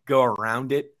could go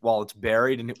around it while it's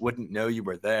buried and it wouldn't know you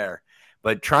were there.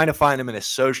 But trying to find them in a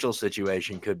social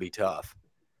situation could be tough.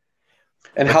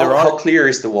 And how clear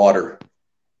is the water?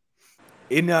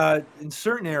 In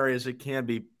certain areas, it can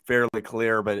be fairly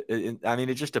clear, but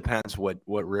it just depends what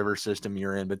river system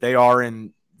you're in. But they are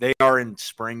in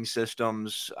spring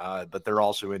systems, but they're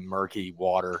also in murky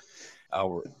water.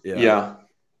 Yeah.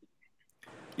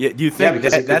 Do you think? Yeah,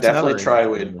 because you could definitely try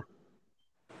with.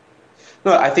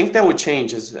 No, I think that would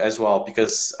change as well,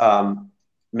 because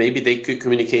maybe they could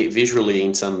communicate visually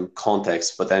in some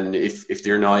context, but then if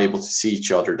they're not able to see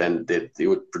each other, then they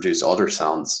would produce other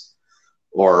sounds,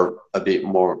 or a bit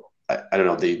more. I don't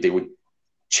know. They would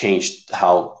change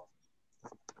how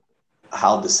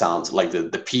the sounds, like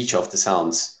the pitch of the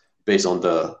sounds, based on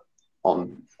the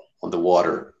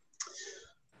water.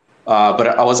 But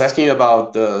I was asking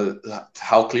about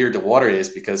how clear the water is,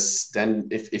 because then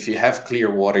if you have clear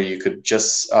water, you could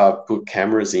just put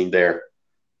cameras in there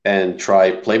and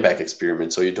try playback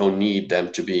experiments. So you don't need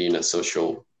them to be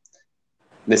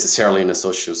necessarily in a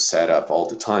social setup all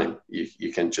the time.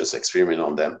 You can just experiment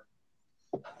on them.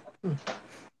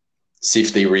 See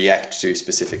if they react to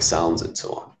specific sounds and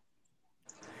so on.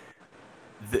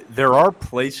 There are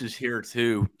places here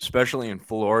too, especially in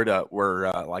Florida,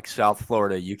 where like South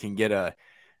Florida, you can get a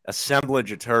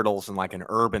assemblage of turtles in like an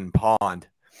urban pond,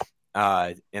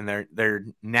 and they're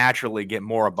naturally get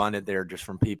more abundant there just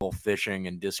from people fishing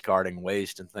and discarding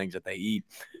waste and things that they eat.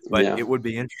 But It would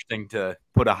be interesting to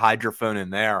put a hydrophone in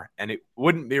there, and it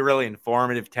wouldn't be really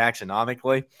informative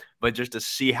taxonomically, but just to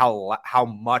see how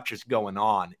much is going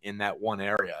on in that one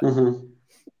area.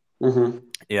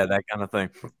 Yeah, that kind of thing.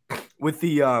 With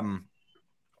the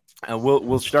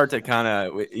we'll start to kind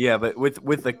of but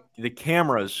with the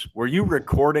cameras, were you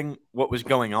recording what was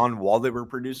going on while they were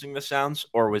producing the sounds,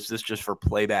 or was this just for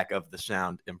playback of the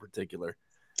sound in particular?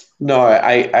 No,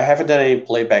 I haven't done any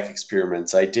playback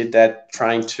experiments. I did that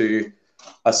trying to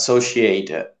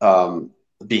associate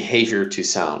behavior to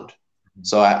sound.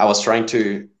 So I was trying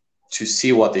to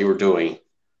see what they were doing.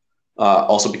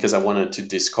 Also because I wanted to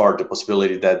discard the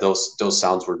possibility that those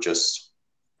sounds were just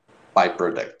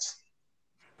byproducts.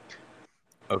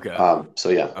 Okay. So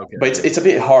yeah, Okay. but it's a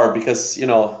bit hard because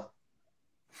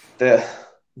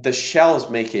the shells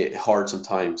make it hard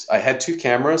sometimes. I had two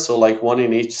cameras, so like one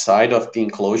in each side of the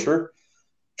enclosure,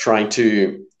 trying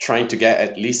to get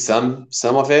at least some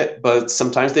of it, but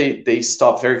sometimes they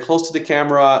stop very close to the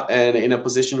camera and in a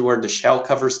position where the shell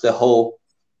covers the whole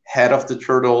head of the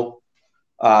turtle.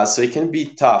 So it can be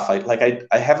tough.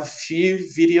 I have a few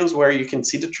videos where you can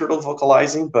see the turtle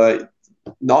vocalizing, but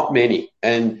not many.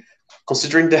 And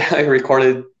considering that I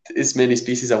recorded as many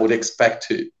species, I would expect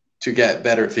to get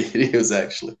better videos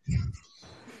actually.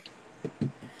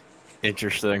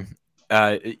 Interesting.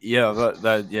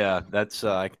 Yeah, that's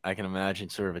I can imagine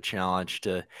sort of a challenge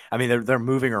to. I mean, they're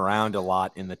moving around a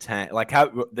lot in the tank. Like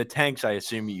how the tanks, I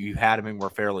assume you had them in were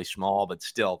fairly small, but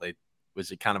still,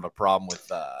 was it kind of a problem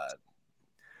with.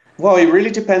 Well, it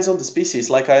really depends on the species.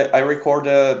 Like I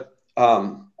recorded.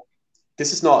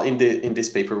 This is not in this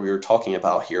paper we were talking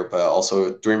about here, but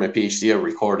also during my PhD, I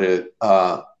recorded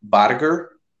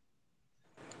Barger.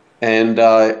 And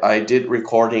I did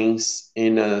recordings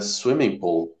in a swimming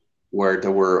pool where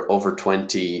there were over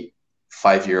 20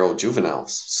 5-year-old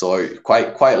juveniles. So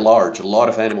quite large, a lot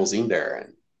of animals in there.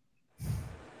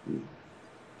 And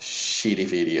shitty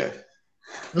video.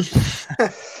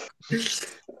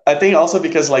 I think also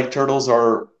because like turtles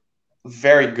are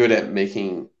very good at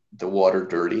making the water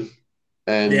dirty.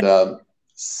 And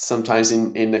sometimes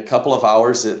in a couple of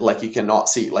hours, like you cannot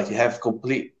see, like you have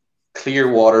complete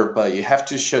clear water, but you have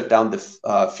to shut down the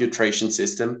filtration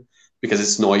system because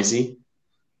it's noisy.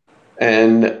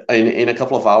 And in a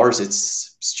couple of hours,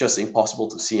 it's just impossible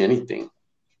to see anything.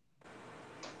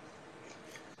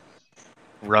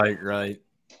 Right.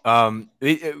 Coming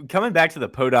back to the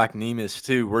Podocnemis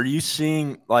too, were you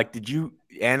seeing like did you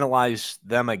analyze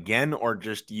them again or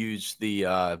just use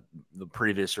the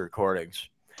previous recordings?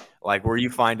 Like, were you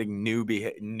finding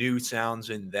new sounds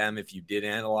in them if you did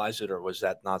analyze it, or was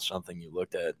that not something you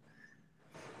looked at?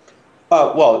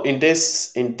 Well, in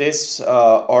this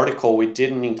article, we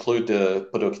didn't include the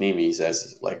Podocnemis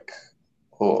as like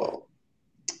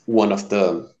one of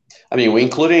the. I mean, we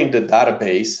included in the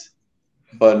database,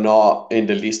 but not in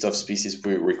the list of species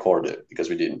we recorded because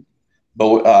we didn't.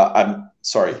 But I'm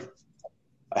sorry,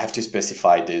 I have to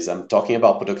specify this. I'm talking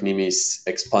about Podocnemis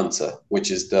expansa,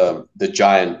 which is the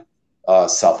giant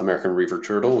South American river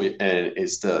turtle, and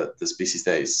is the species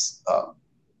that is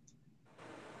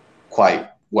quite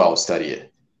well studied.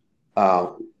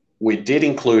 We did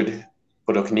include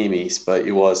Podocnemis, but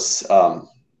it was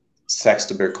Sex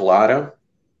tuberculata.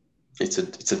 It's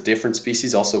a different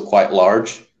species, also quite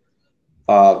large.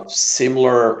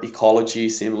 Similar ecology,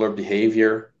 similar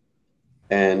behavior,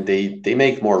 and they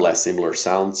make more or less similar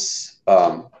sounds.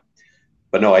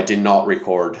 But no, I did not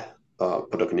record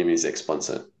Podocnemis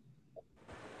expansa.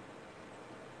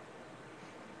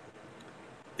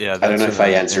 Yeah, I don't know if I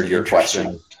answered your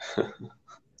question.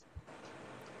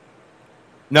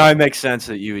 No, it makes sense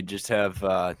that you would just have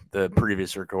the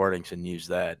previous recordings and use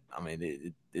that. I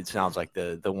mean, it sounds like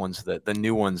the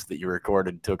new ones that you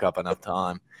recorded took up enough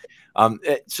time.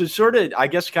 So sort of, I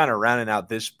guess, kind of rounding out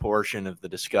this portion of the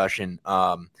discussion,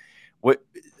 what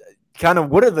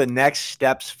are the next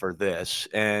steps for this?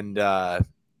 And I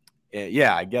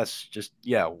guess just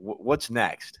what's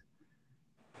next?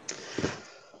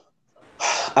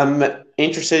 I'm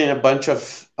interested in a bunch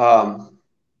of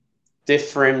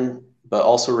different but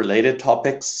also related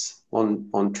topics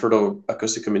on turtle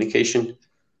acoustic communication.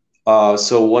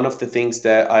 So one of the things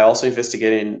that I also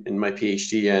investigated in my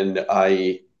PhD, and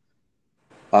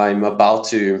I'm about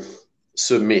to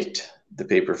submit the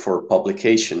paper for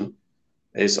publication,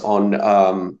 is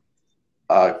on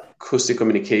acoustic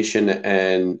communication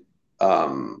and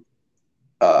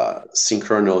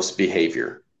synchronous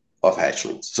behavior of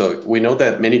hatchlings. So we know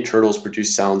that many turtles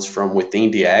produce sounds from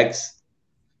within the eggs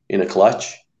in a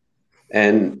clutch,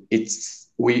 and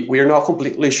we are not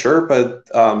completely sure, but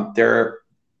there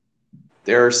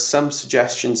are some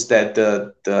suggestions that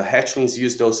the hatchlings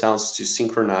use those sounds to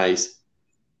synchronize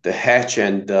the hatch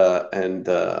and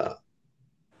the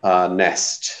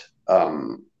nest.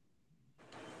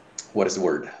 What is the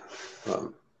word?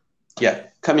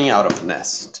 Coming out of the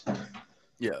nest.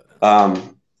 Yeah.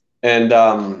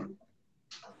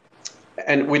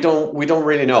 And we don't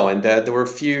really know, and there were a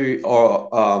few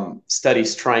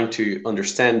studies trying to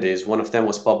understand this. One of them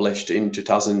was published in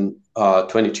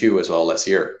 2022 as well, last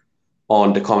year,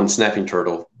 on the common snapping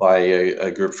turtle by a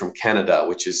group from Canada,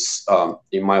 which is,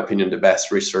 in my opinion, the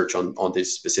best research on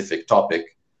this specific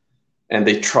topic. And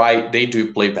they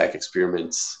do playback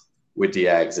experiments with the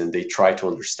eggs, and they try to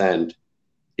understand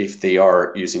if they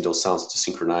are using those sounds to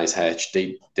synchronize hatch.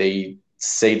 They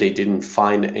say they didn't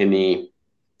find any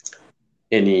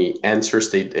answers.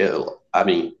 They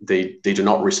do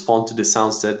not respond to the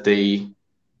sounds that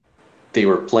they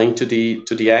were playing to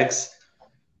the eggs.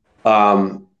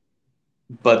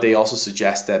 But they also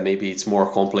suggest that maybe it's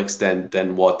more complex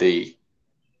than what they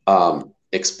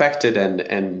expected,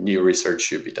 and new research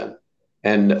should be done.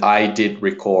 And I did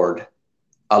record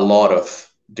a lot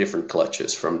of different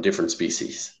clutches from different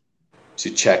species to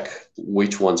check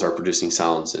which ones are producing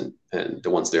sounds and the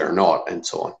ones that are not, and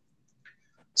so on.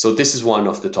 So this is one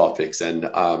of the topics. And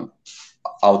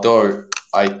although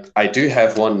I do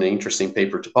have one interesting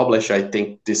paper to publish, I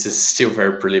think this is still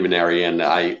very preliminary, and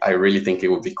I really think it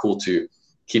would be cool to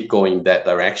keep going that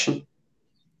direction.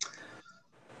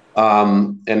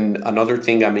 And another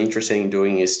thing I'm interested in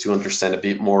doing is to understand a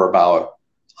bit more about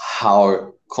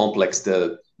how complex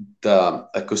the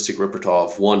acoustic repertoire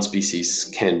of one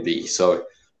species can be. So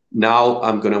now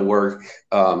I'm going to work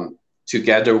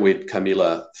together with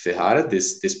Camila Ferrara,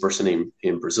 this person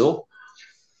in Brazil.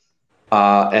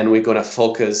 And we're going to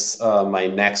focus my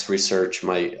next research.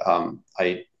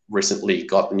 I recently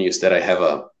got news that I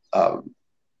have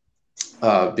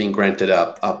being granted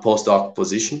a postdoc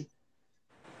position.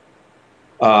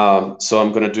 So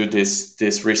I'm going to do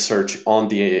this research on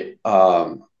the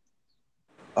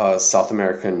South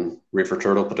American river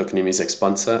turtle, Podocnemis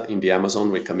expansa, in the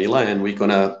Amazon with Camila, and we're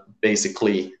going to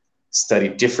basically study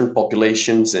different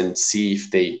populations and see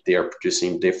if they are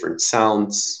producing different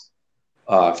sounds,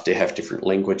 if they have different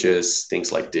languages,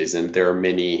 things like this. And there are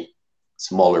many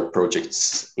smaller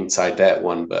projects inside that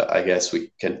one, but I guess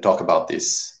we can talk about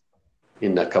this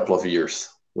in a couple of years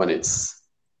when it's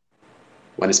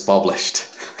published.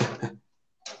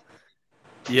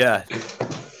 Yeah,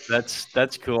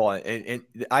 that's cool. And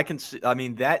I can see, I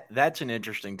mean, that's an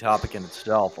interesting topic in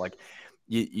itself. Like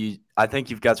I think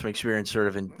you've got some experience sort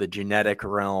of in the genetic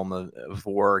realm of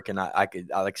work, and I could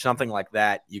like something like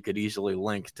that you could easily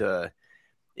link to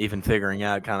even figuring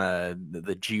out kind of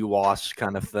the GWAS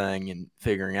kind of thing, and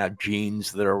figuring out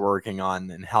genes that are working on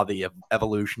and how the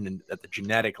evolution at the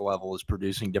genetic level is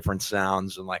producing different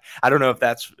sounds. And like, I don't know if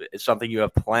that's something you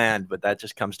have planned, but that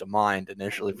just comes to mind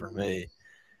initially for me.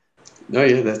 No,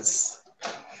 yeah,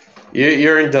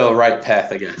 you're in the right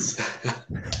path, I guess.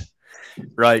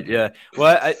 Right. Yeah.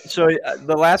 Well, so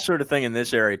the last sort of thing in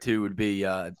this area too would be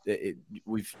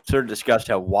we've sort of discussed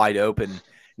how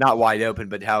not wide open,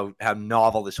 but how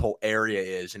novel this whole area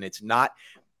is. And it's not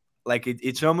like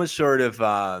it's almost sort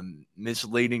of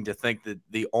misleading to think that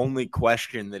the only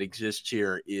question that exists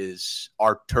here is,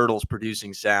 are turtles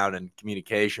producing sound and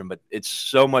communication? But it's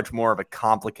so much more of a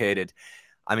complicated,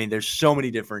 I mean, there's so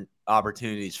many different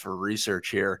opportunities for research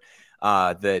here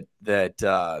that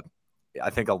I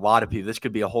think a lot of people, this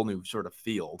could be a whole new sort of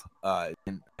field.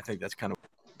 And I think that's kind of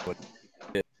what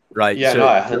it is. Right. Yeah, so, no,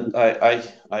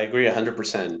 I agree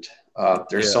 100%.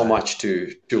 There's so much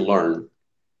to learn.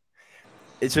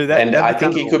 So that, and I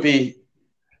think it could be.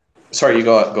 Sorry, you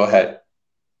go ahead.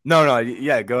 No,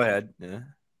 yeah, go ahead. Yeah.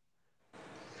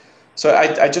 So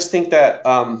I just think that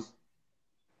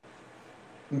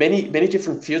many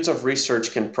different fields of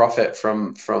research can profit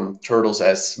from turtles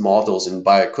as models in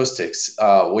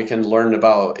bioacoustics. We can learn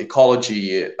about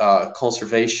ecology,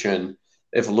 conservation,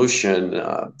 evolution.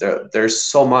 There's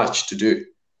so much to do.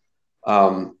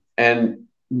 And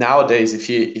nowadays, if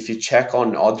you check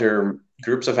on other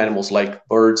groups of animals like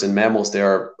birds and mammals, they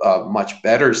are much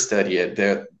better studied.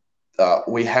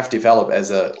 We have developed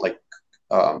as a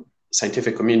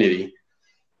scientific community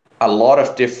a lot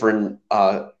of different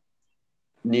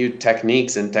new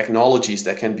techniques and technologies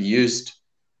that can be used,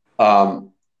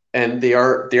 and they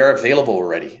are available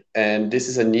already. And this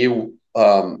is a new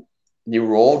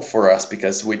road for us,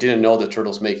 because we didn't know that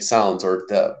turtles make sounds, or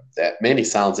that many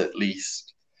sounds at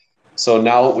least. So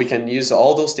now we can use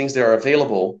all those things that are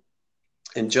available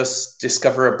and just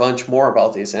discover a bunch more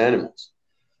about these animals.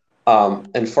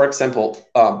 And for example,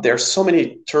 there are so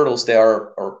many turtles that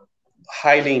are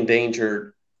highly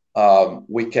endangered.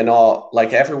 We cannot,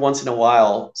 like, every once in a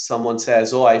while, someone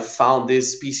says, "Oh, I found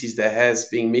this species that has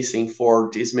been missing for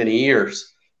this many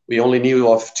years. We only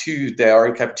knew of 2 that are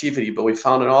in captivity, but we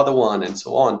found another one," and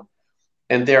so on.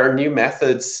 And there are new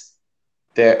methods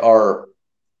that are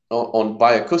on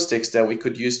bioacoustics that we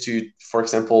could use to, for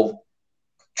example,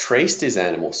 trace these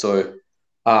animals. So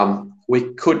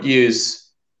we could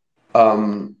use,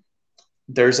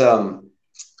 there's a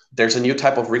new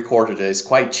type of recorder that is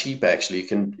quite cheap, actually.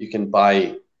 You can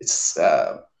buy, it's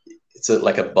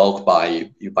like a bulk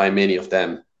buy. You buy many of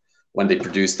them when they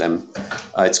produce them.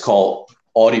 It's called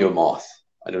Audio Moth.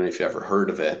 I don't know if you ever heard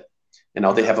of it. And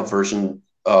now they have a version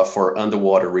for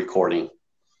underwater recording.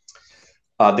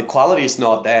 The quality is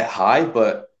not that high,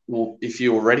 but if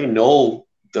you already know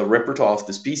the repertoire of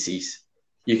the species,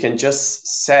 you can just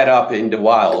set up in the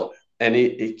wild, and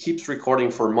it keeps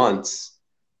recording for months,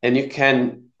 and you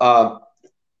can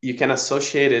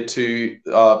associate it to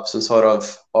some sort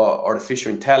of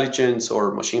artificial intelligence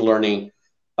or machine learning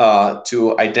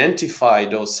to identify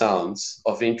those sounds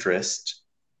of interest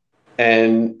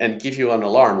and give you an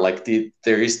alarm, like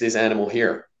there is this animal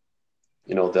here.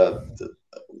 You know,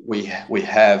 we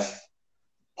have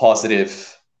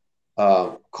positive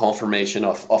confirmation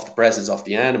of the presence of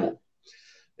the animal.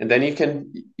 And then you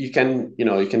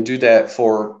can do that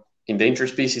for endangered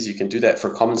species. You can do that for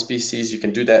common species. You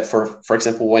can do that for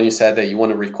example, when you said that you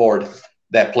want to record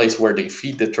that place where they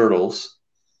feed the turtles,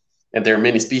 and there are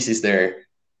many species there,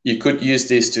 you could use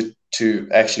this to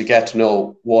actually get to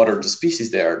know what are the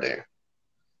species that are there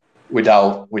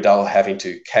without having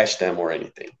to catch them or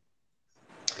anything.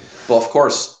 But of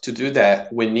course, to do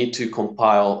that, we need to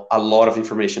compile a lot of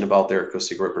information about their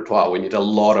acoustic repertoire. We need a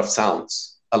lot of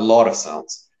sounds.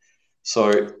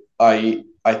 So I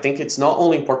think it's not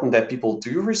only important that people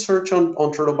do research on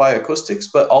turtle bioacoustics,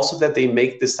 but also that they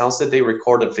make the sounds that they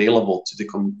record available to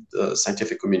the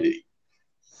scientific community.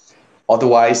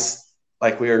 Otherwise,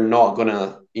 like, we are not going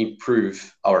to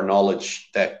improve our knowledge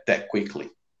that quickly.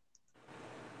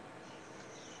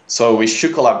 So we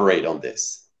should collaborate on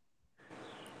this.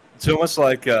 It's almost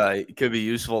like it could be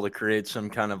useful to create some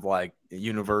kind of like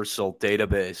universal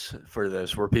database for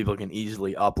this, where people can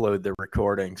easily upload their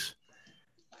recordings.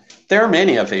 There are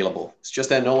many available. It's just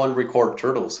that no one records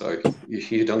turtles, so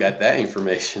you don't get that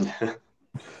information.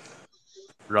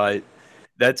 Right.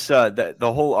 That's the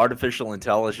whole artificial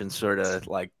intelligence sort of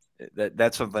like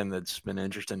that's something that's been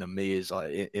interesting to me, is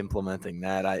implementing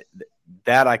that.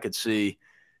 I could see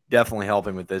definitely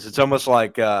helping with this. It's almost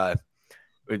like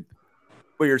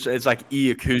it's like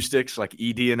e-acoustics, like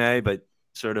eDNA, but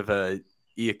sort of a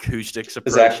e-acoustics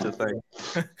approach to things.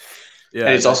 Yeah,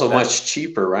 and it's also much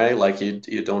cheaper, right? Like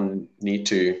you don't need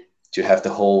to have the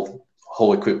whole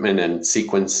equipment and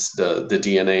sequence the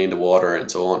DNA in the water and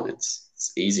so on.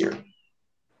 It's easier.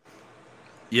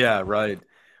 Yeah, right.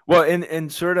 Well,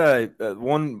 and sort of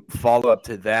one follow-up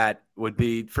to that would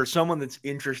be, for someone that's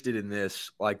interested in this,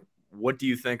 like, what do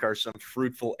you think are some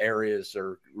fruitful areas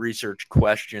or research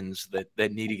questions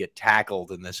that need to get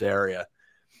tackled in this area?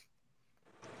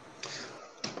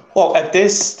 Well, at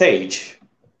this stage,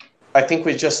 I think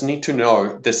we just need to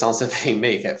know the sounds that they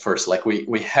make at first. Like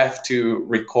we have to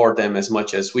record them as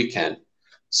much as we can.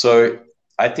 So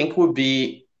I think would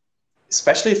be,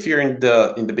 especially if you're in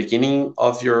the beginning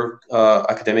of your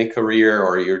academic career,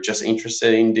 or you're just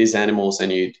interested in these animals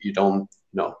and you don't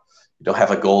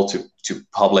have a goal to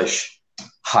publish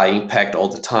high impact all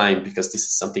the time, because this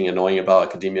is something annoying about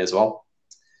academia as well.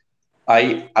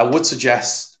 I would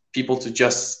suggest people to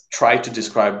just try to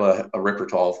describe a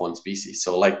repertoire of one species.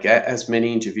 So like, get as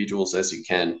many individuals as you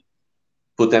can,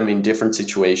 put them in different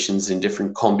situations, in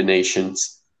different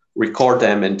combinations, record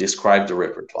them and describe the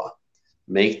repertoire.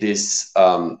 Make this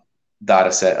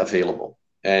data set available.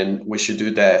 And we should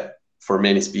do that for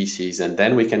many species, and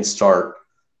then we can start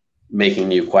making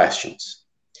new questions.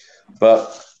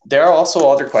 But there are also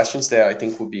other questions that I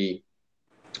think would be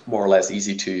more or less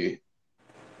easy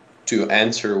to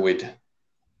answer with,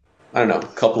 I don't know, a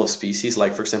couple of species.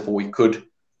 Like, for example, we could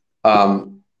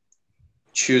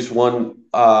choose one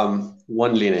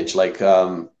lineage, like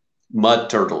mud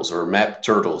turtles or map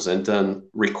turtles, and then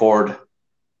record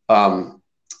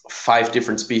 5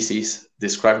 different species,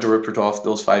 describe the repertoire of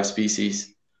those 5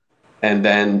 species, and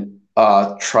then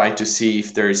try to see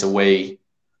if there is a way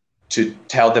to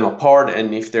tell them apart,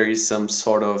 and if there is some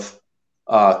sort of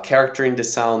character in the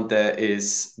sound that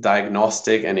is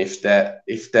diagnostic, and if that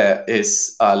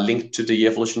is linked to the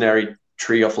evolutionary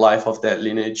tree of life of that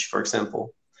lineage, for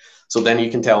example. So then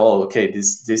you can tell, oh, okay,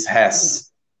 this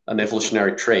has an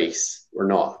evolutionary trace or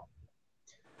not.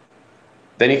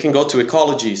 Then you can go to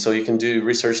ecology. So you can do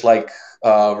research like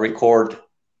record,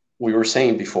 we were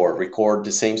saying before, record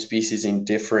the same species in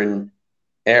different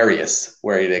areas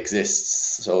where it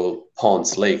exists. So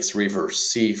ponds, lakes, rivers,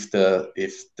 see if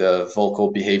the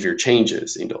vocal behavior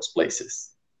changes in those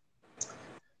places.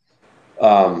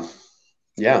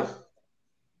 Yeah,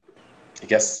 I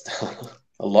guess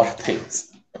a lot of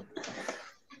things.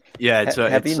 Yeah,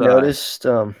 have you noticed?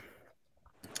 Sorry,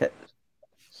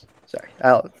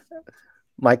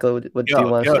 Michael, what do you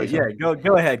want to say? Yeah,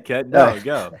 go ahead, Ket. No,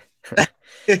 go.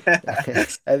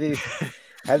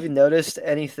 Have you noticed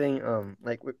anything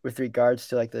like with regards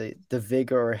to like the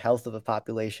vigor or health of the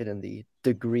population and the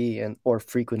degree and or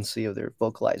frequency of their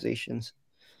vocalizations?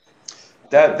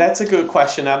 That's a good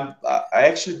question. I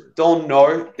actually don't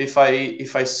know if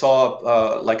I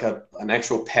saw like an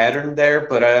actual pattern there,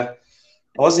 but I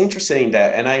was interested in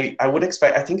that, and I would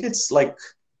expect. I think it's like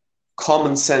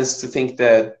common sense to think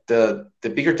that the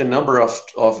bigger the number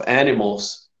of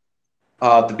animals,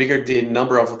 the bigger the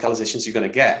number of vocalizations you're going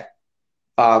to get.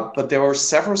 But there were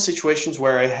several situations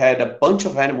where I had a bunch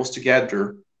of animals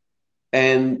together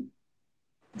and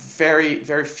very,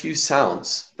 very few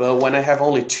sounds. But when I have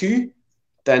only two,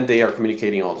 then they are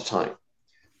communicating all the time.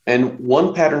 And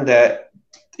one pattern that,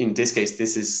 in this case,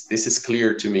 this is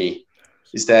clear to me,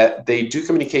 is that they do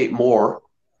communicate more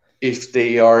if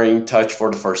they are in touch for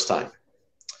the first time.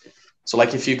 So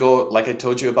like if you go, like I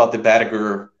told you about the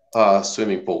Batagur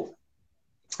swimming pool,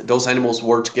 those animals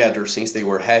were together since they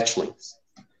were hatchlings.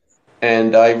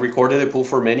 And I recorded the pool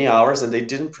for many hours and they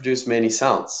didn't produce many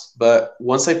sounds. But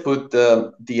once I put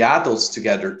the adults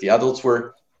together, the adults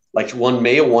were like one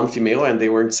male, one female, and they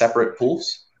were in separate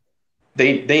pools.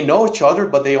 They know each other,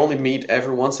 but they only meet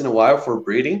every once in a while for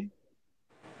breeding.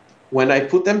 When I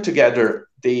put them together,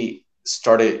 they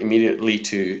started immediately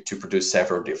to produce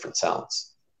several different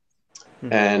sounds.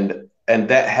 And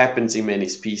that happens in many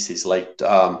species, like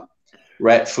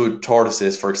red-foot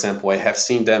tortoises, for example. I have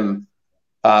seen them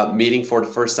meeting for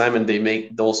the first time, and they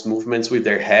make those movements with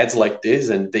their heads like this,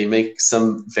 and they make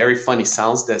some very funny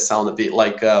sounds that sound a bit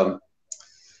like a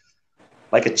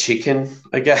chicken,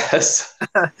 I guess.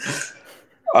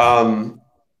 And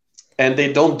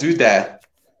they don't do that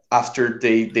after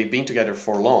they've been together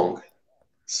for long.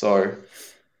 So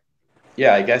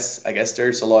yeah, I guess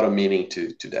there's a lot of meaning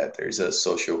to that. There's a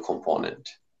social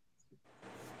component.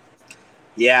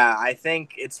 Yeah, I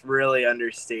think it's really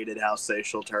understated how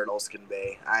social turtles can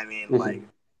be. I mean, like,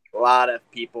 a lot of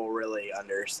people really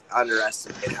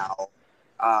underestimate how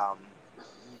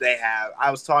they have.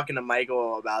 I was talking to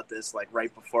Michael about this, like,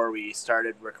 right before we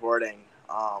started recording,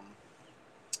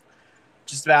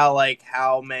 just about, like,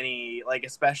 how many, like,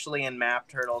 especially in map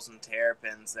turtles and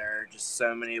terrapins, there are just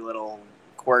so many little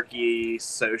quirky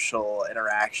social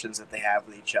interactions that they have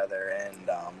with each other, and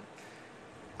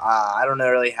I don't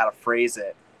know really how to phrase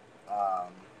it.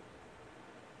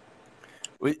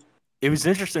 It was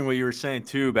interesting what you were saying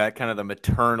too about kind of the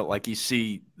maternal, like you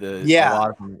see a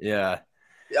lot of them. Yeah.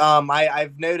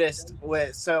 I've noticed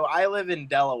so I live in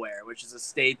Delaware, which is a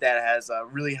state that has a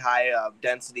really high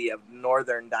density of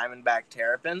northern diamondback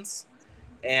terrapins.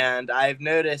 And I've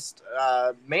noticed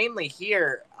mainly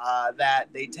here that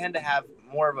they tend to have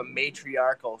more of a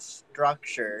matriarchal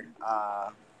structure,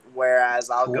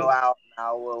 whereas I'll go out and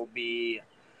I will be,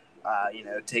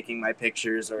 taking my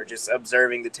pictures or just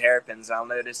observing the terrapins. I'll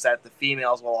notice that the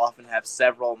females will often have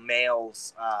several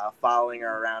males following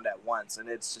her around at once, and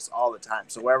it's just all the time.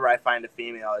 So wherever I find a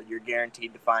female, you're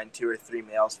guaranteed to find 2 or 3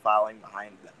 males following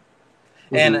behind them.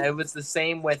 And it was the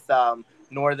same with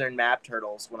northern map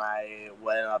turtles. When I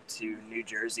went up to New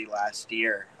Jersey last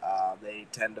year, they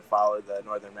tend to follow the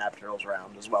northern map turtles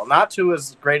around as well. Not to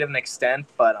as great of an extent,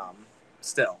 but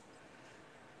still.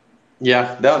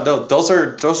 Yeah, those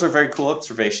are very cool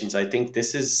observations. I think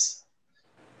this is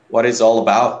what it's all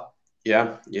about.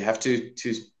 Yeah, you have to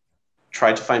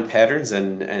try to find patterns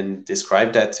and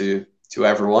describe that to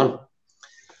everyone.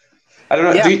 I don't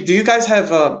know. Yeah. Do you guys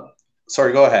have?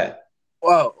 Sorry, go ahead.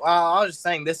 Well, I was just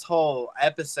saying this whole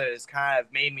episode has kind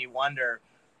of made me wonder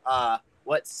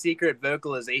what secret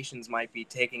vocalizations might be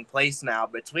taking place now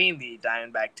between the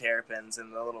diamondback terrapins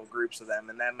and the little groups of them,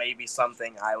 and that may be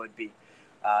something I would be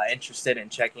interested in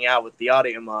checking out with the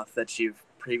audio moth that you've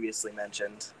previously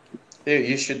mentioned.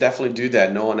 You should definitely do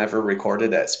that. No one ever recorded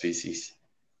that species.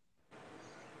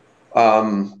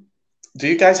 Do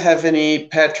you guys have any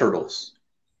pet turtles?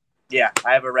 Yeah,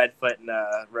 I have a redfoot and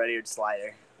a red-eared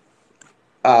slider.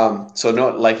 So no,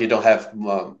 like you don't have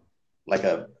like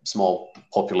a small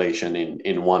population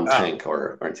in one tank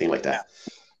or anything like that.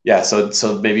 Yeah,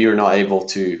 so maybe you're not able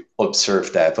to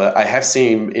observe that, but I have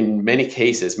seen in many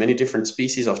cases, many different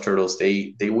species of turtles,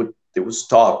 they would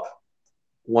stop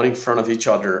one in front of each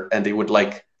other, and they would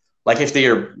like if they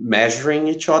are measuring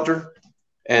each other,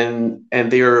 and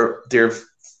they're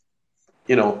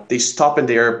they stop and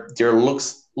they're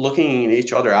looking in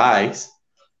each other's eyes,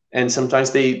 and sometimes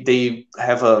they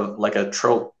have a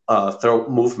throat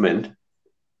movement,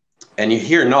 and you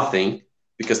hear nothing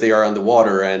because they are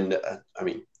underwater, and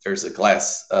there's a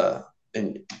glass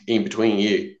in between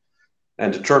you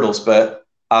and the turtles, but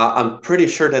I'm pretty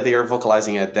sure that they are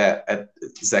vocalizing at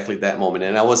exactly that moment.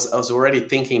 And I was already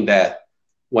thinking that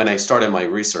when I started my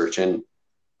research, and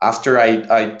after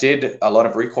I did a lot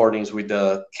of recordings with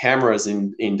the cameras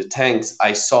in the tanks,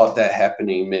 I saw that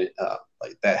happening,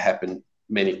 like that happened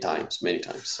many times.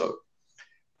 So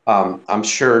I'm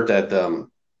sure that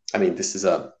I mean, this is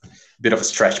a bit of a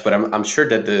stretch, but I'm sure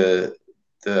that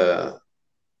the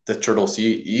turtles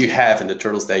you have and the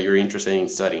turtles that you're interested in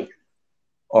studying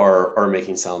are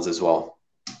making sounds as well.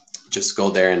 Just go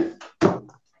there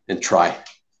and try.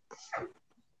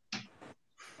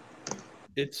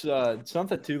 It's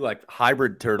something too, like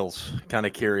hybrid turtles. Kind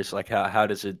of curious, like how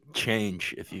does it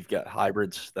change if you've got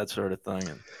hybrids, that sort of thing.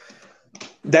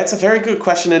 That's a very good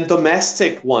question, and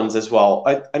domestic ones as well.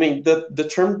 I mean, the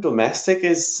term domestic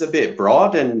is a bit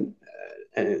broad and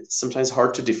it's sometimes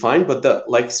hard to define. But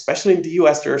like especially in the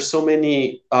U.S., there are so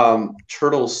many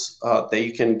turtles that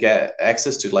you can get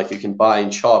access to, like you can buy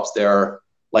in shops. There are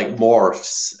like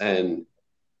morphs, and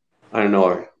I don't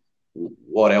know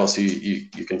what else you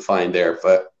can find there,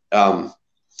 but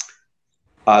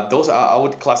those I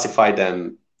would classify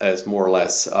them as more or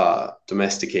less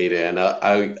domesticated, and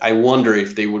I wonder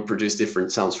if they would produce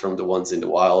different sounds from the ones in the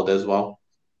wild as well.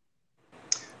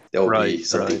 That would be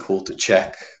something cool to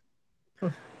check.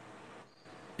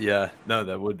 Yeah, no,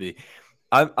 that would be.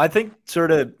 I think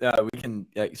sort of we can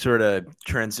sort of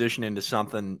transition into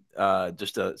something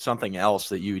something else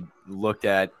that you looked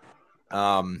at,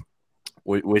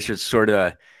 which is sort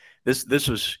of this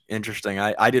was interesting.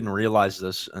 I didn't realize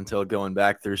this until going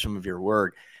back through some of your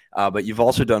work. But you've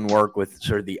also done work with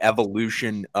sort of the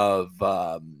evolution of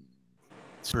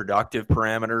productive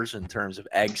parameters in terms of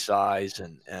egg size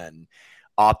and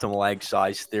optimal egg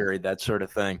size theory, that sort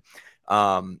of thing.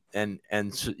 And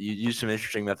so you use some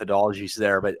interesting methodologies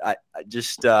there. But I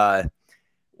just one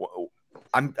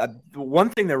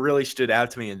thing that really stood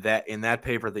out to me in that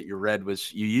paper that you read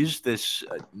was you used this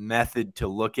method to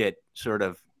look at sort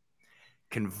of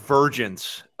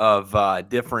convergence of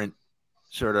different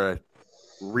sort of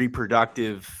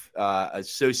reproductive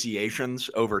associations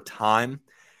over time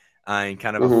in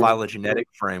kind of a phylogenetic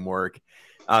framework.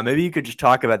 Maybe you could just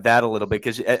talk about that a little bit,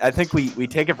 because I think we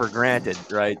take it for granted,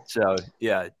 right? So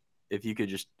yeah, if you could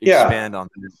just expand on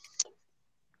that.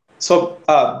 So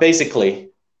basically,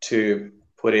 to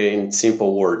put it in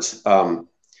simple words,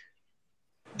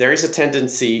 there is a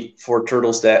tendency for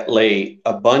turtles that lay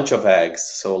a bunch of eggs,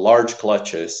 so large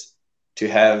clutches, to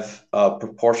have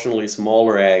proportionally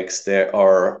smaller eggs that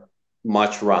are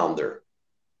much rounder.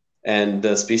 And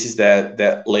the species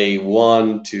that lay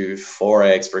 1 to 4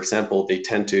 eggs, for example, they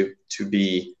tend to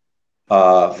be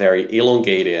very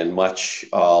elongated and much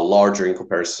larger in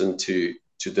comparison to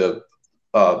the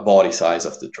body size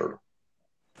of the turtle.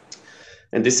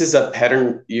 And this is a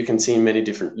pattern you can see in many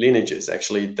different lineages.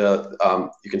 Actually,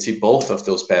 you can see both of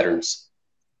those patterns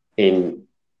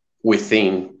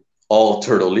within all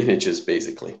turtle lineages,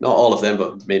 basically. Not all of them,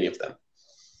 but many of them.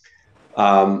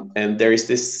 And there is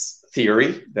this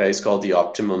theory that is called the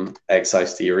optimum egg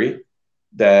size theory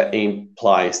that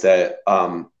implies that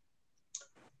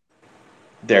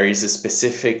there is a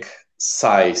specific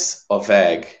size of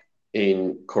egg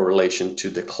in correlation to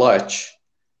the clutch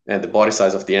and the body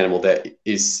size of the animal that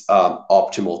is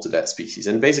optimal to that species.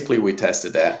 And basically we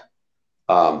tested that,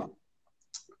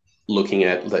 looking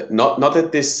at, not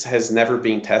that this has never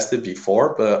been tested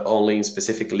before, but only in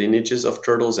specific lineages of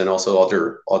turtles and also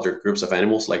other groups of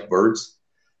animals like birds.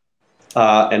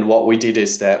 And what we did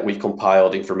is that we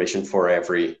compiled information for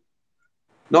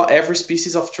not every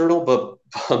species of turtle, but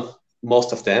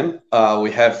most of them.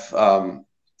 We have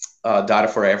data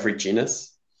for every genus.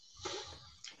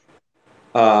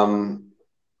 And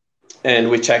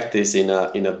we checked this in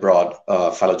a broad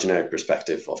phylogenetic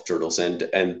perspective of turtles,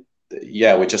 and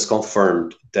yeah, we just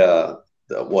confirmed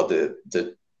what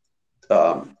the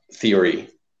theory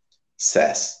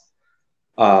says.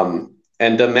 And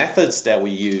the methods that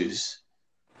we use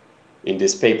in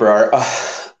this paper are,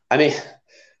 I mean,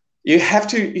 you have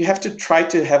to try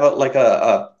to have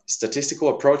a statistical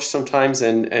approach sometimes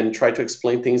and try to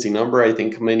explain things in number. I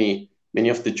think many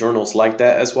of the journals like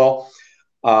that as well.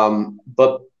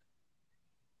 But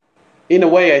in a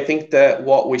way, I think that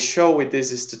what we show with this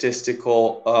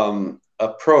statistical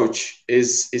approach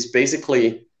is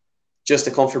basically just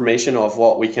a confirmation of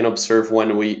what we can observe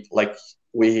when we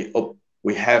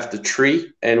have the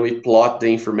tree and we plot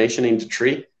the information in the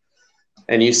tree,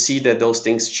 and you see that those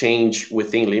things change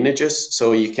within lineages.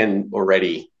 So you can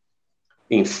already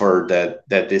infer that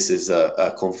this is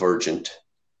a convergent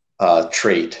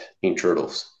trait in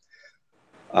turtles.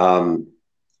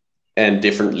 And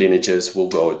different lineages will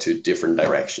go to different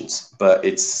directions, but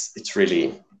it's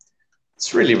really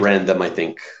random. I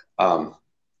think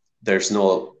there's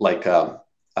no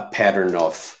a pattern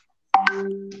of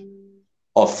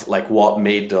of like what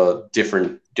made the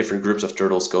different groups of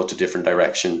turtles go to different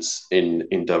directions in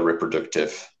the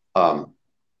reproductive,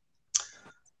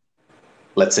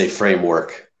 let's say,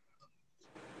 framework.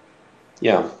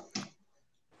 Yeah,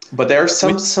 but there are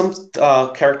some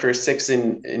characteristics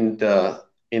in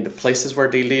the places where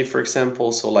they live, for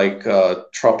example. So like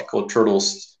tropical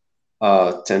turtles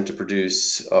tend to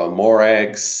produce more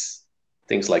eggs,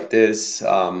 things like this.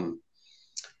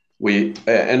 We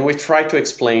try to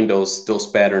explain those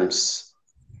patterns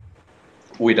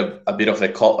with a bit of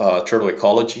turtle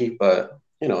ecology, but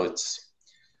it's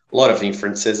a lot of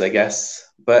inferences, I guess.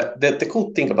 But the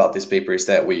cool thing about this paper is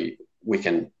that we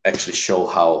can actually show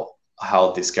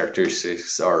how these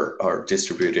characteristics are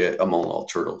distributed among all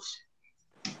turtles.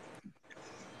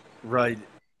 Right.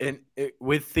 And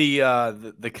with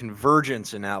the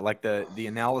convergence and that, like the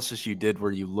analysis you did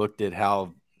where you looked at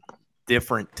how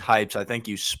different types, I think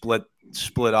you split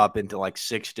up into like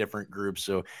 6 different groups.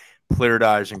 So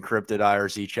Pleridyres and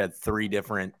Cryptodyres each had 3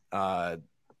 different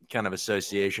kind of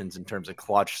associations in terms of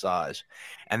clutch size.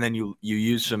 And then you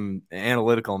use some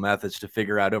analytical methods to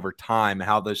figure out over time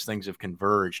how those things have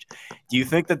converged. Do you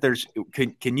think that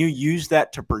can you use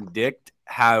that to predict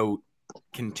how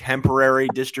contemporary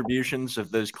distributions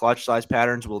of those clutch size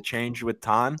patterns will change with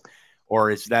time? Or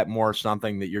is that more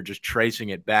something that you're just tracing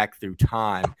it back through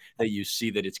time, that you see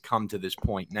that it's come to this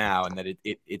point now and that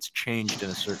it's changed in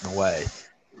a certain way?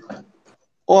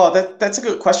 Well, that's a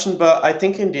good question, but I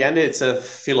think in the end it's a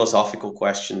philosophical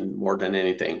question more than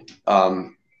anything. I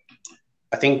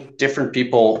think different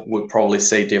people would probably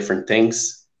say different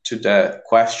things to that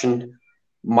question.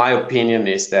 My opinion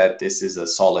is that this is a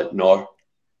solid no.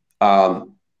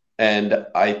 And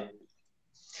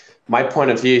my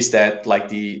point of view is that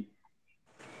like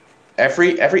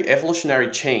every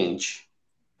evolutionary change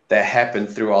that happened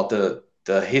throughout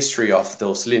the history of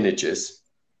those lineages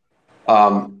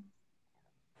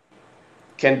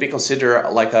can be considered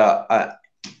like a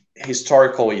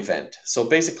historical event. So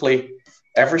basically,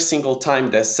 every single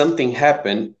time that something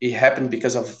happened, it happened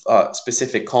because of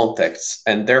specific contexts,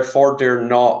 and therefore they're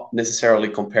not necessarily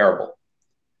comparable.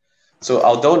 So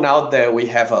although now that we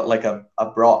have a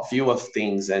broad view of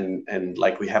things and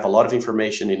like we have a lot of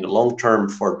information in the long term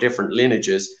for different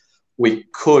lineages, we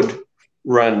could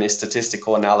run a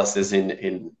statistical analysis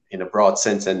in a broad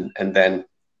sense and then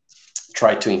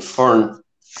try to infer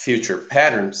future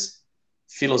patterns.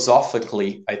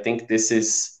 Philosophically, I think this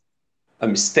is a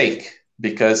mistake,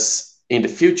 because in the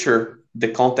future, the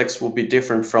context will be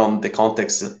different from the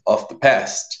context of the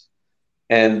past.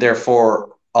 And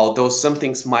therefore, although some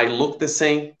things might look the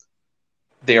same,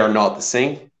 they are not the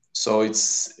same. So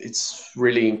it's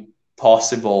really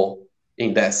possible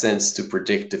in that sense to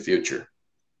predict the future.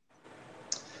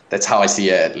 That's how I see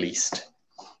it, at least.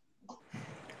 Yeah,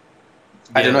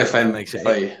 I don't know if I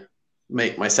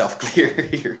make myself clear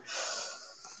here.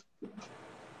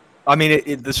 I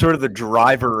mean, the sort of the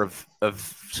driver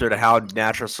of sort of how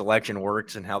natural selection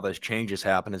works and how those changes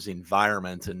happen is the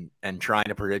environment, and trying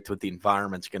to predict what the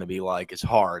environment's going to be like is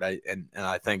hard. I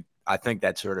think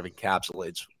that sort of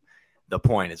encapsulates the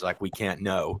point. It's like we can't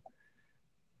know.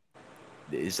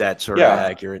 Is that sort of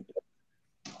accurate?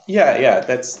 Yeah,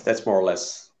 that's more or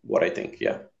less what I think.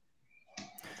 Yeah.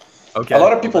 Okay. A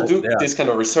lot of people do this kind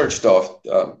of research, though.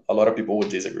 A lot of people would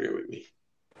disagree with me.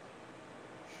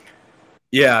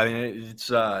 Yeah, I mean, it's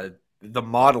the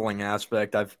modeling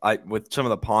aspect. With some of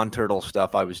the pond turtle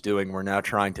stuff I was doing, we're now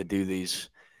trying to do these.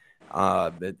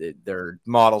 They're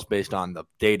models based on the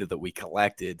data that we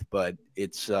collected, but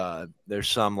it's there's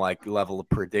some like level of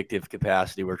predictive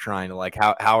capacity. We're trying to like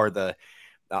how are the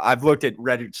I've looked at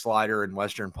red-eared slider and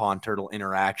western pond turtle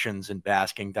interactions and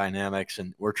basking dynamics,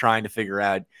 and we're trying to figure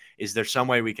out, is there some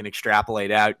way we can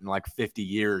extrapolate out in like 50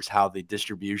 years how the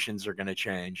distributions are going to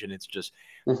change? And it's just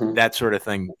that sort of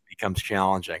thing becomes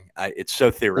challenging. It's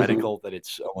so theoretical that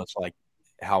it's almost like,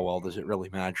 how well does it really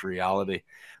match reality?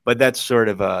 But that's sort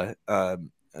of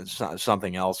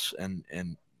something else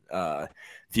and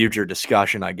future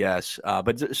discussion, I guess.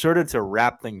 But sort of to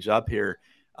wrap things up here,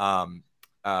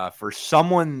 for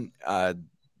someone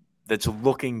that's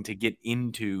looking to get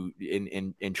into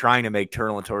in trying to make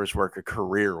turtle and tortoise work a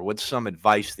career, what's some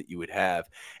advice that you would have?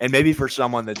 And maybe for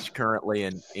someone that's currently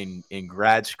in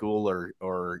grad school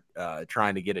or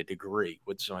trying to get a degree,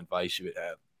 what's some advice you would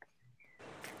have?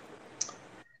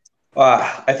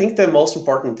 I think the most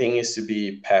important thing is to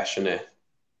be passionate.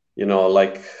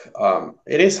 It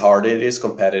is hard, it is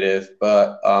competitive,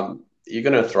 but you're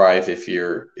gonna thrive if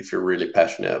you're really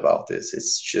passionate about this.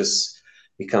 It's just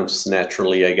becomes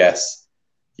naturally, I guess.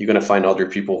 You're gonna find other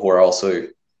people who are also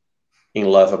in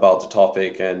love about the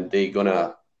topic, and they're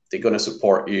gonna they're going to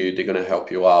support you. They're going to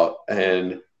help you out.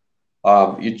 And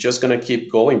you're just going to keep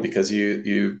going because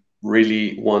you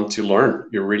really want to learn.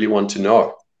 You really want to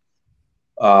know.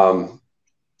 I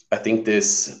think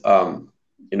this,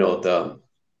 the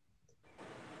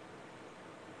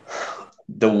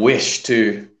wish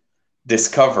to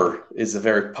discover is a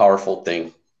very powerful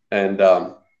thing. And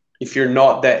if you're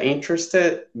not that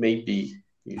interested, maybe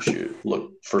you should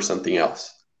look for something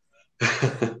else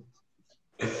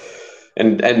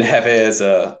and have it as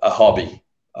a hobby.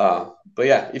 But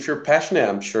yeah, if you're passionate,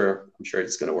 I'm sure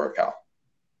it's going to work out.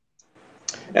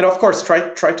 And of course, try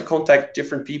to contact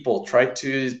different people. Try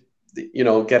to,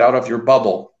 get out of your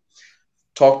bubble.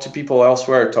 Talk to people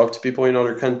elsewhere. Talk to people in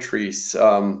other countries.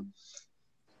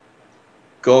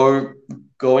 Go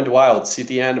in the wild, see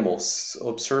the animals,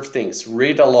 observe things,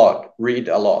 read a lot.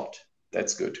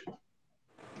 That's good.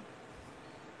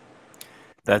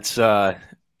 That's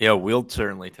we'll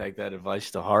certainly take that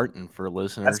advice to heart. And for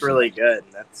listeners, that's really good.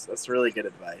 That's really good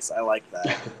advice. I like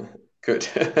that. Good.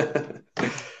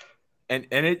 and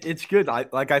it's good.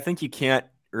 I think you can't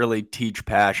really teach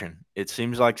passion. It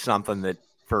seems like something that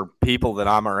for people that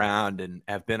I'm around and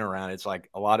have been around, it's like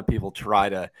a lot of people try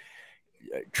to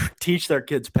teach their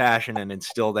kids passion and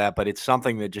instill that, but it's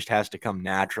something that just has to come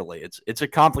naturally. It's a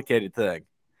complicated thing.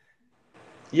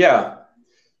 Yeah,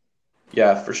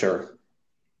 for sure.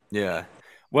 Yeah.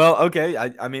 Well, okay.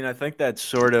 I mean, I think that's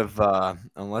sort of,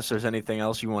 unless there's anything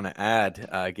else you want to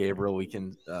add, Gabriel, we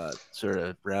can sort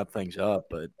of wrap things up.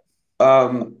 But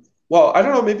well, I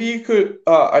don't know. Maybe you could.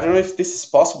 I don't know if this is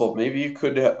possible. Maybe you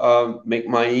could make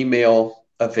my email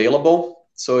available.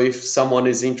 So if someone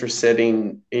is interested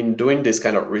in doing this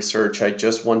kind of research, I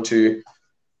just want to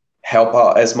help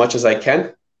out as much as I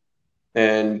can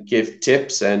and give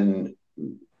tips and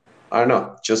I don't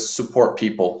know, just support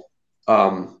people.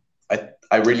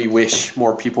 I really wish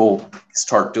more people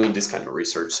start doing this kind of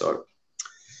research. So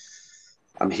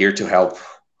I'm here to help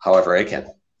however I can.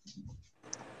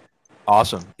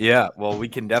 Awesome. Yeah. Well, we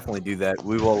can definitely do that.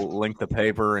 We will link the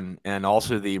paper and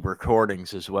also the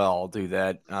recordings as well. I'll do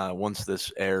that once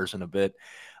this airs in a bit.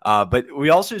 But we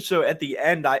also, so at the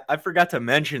end, I forgot to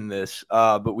mention this,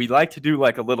 but we like to do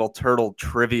like a little turtle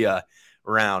trivia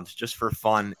round just for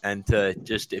fun and to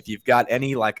just, if you've got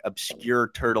any like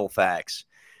obscure turtle facts,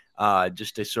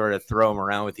 just to sort of throw them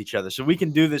around with each other. So we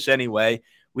can do this anyway.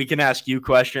 We can ask you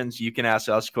questions. You can ask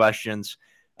us questions.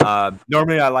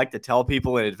 Normally I like to tell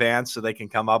people in advance so they can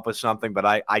come up with something,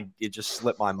 but it just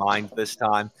slipped my mind this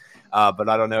time. But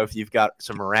I don't know if you've got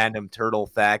some random turtle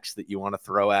facts that you want to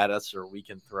throw at us, or we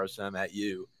can throw some at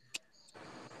you.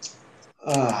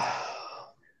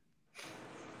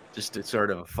 Just a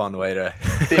sort of a fun way to.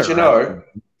 Did you know?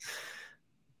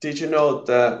 Did you know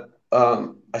that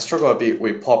I struggle a bit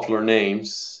with popular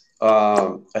names?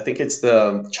 I think it's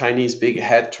the Chinese big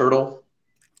head turtle.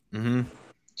 Mm-hmm. Do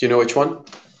you know which one?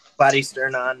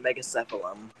 Platysternon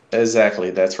megacephalum. Exactly,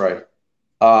 that's right.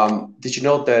 Did you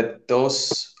know that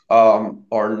those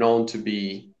are known to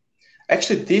be?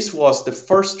 Actually, this was the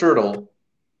first turtle,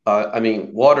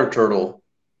 water turtle,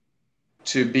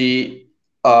 to be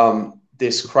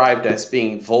described as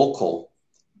being vocal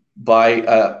by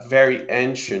a very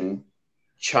ancient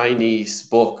Chinese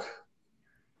book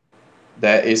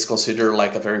that is considered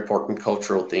like a very important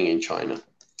cultural thing in China.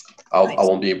 I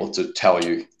won't be able to tell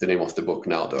you the name of the book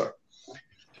now, though.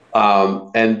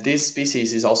 And this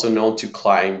species is also known to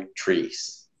climb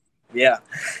trees. Yeah,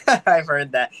 I've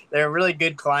heard that. They're really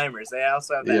good climbers. They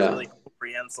also have that really cool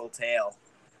prehensile tail.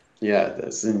 Yeah,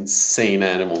 that's an insane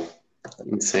animal.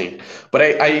 Insane.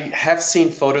 But I have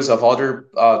seen photos of other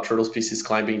turtle species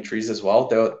climbing trees as well.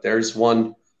 There's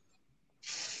one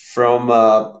from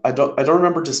I don't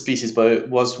remember the species, but it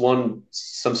was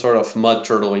some sort of mud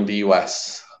turtle in the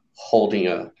US holding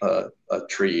a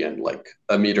tree and like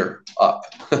a meter up.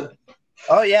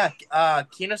 Oh yeah,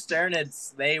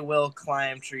 Kinosternids, they will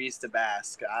climb trees to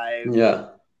bask. I've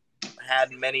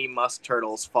had many musk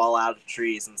turtles fall out of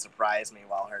trees and surprise me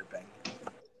while herping.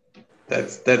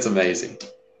 That's amazing.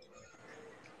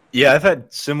 Yeah, I've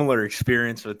had similar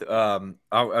experience with. I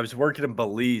was working in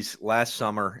Belize last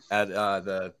summer at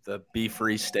the Be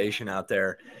Free station out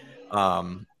there,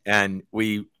 and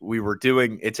we were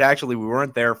doing. It's actually we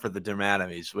weren't there for the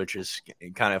Dermatomes, which is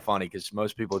kind of funny because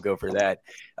most people go for that.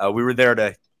 We were there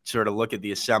to sort of look at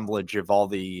the assemblage of all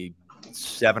the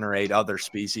 7 or 8 other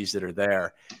species that are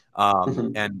there,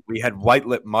 and we had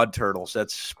white-lipped mud turtles.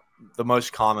 That's the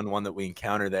most common one that we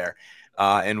encounter there,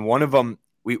 and one of them.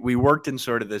 We worked in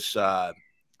sort of this,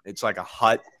 it's like a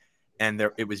hut, and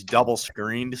it was double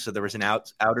screened. So there was an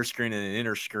outer screen and an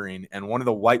inner screen. And one of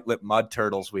the white-lipped mud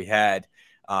turtles we had,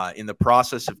 In the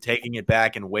process of taking it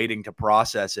back and waiting to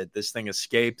process it, this thing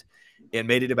escaped and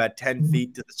made it about 10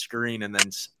 feet to the screen and then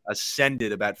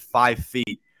ascended about 5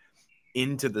 feet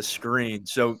into the screen.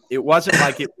 So it wasn't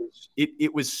like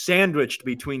it was sandwiched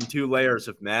between two layers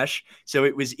of mesh. So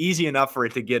it was easy enough for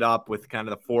it to get up with kind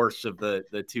of the force of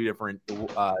the two different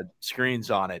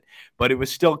screens on it. But it was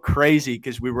still crazy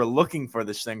because we were looking for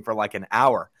this thing for like an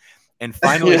hour. And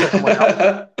finally,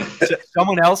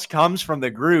 someone else comes from the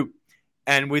group,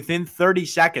 and within 30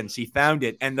 seconds, he found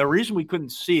it. And the reason we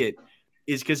couldn't see it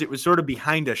is because it was sort of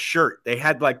behind a shirt. They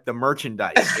had like the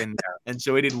merchandise in there. And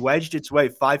so it had wedged its way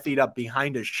 5 feet up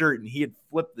behind a shirt, and he had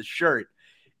flipped the shirt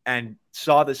and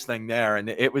saw this thing there. And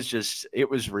it was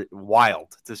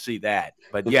wild to see that.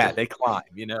 But yeah, they climb,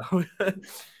 you know?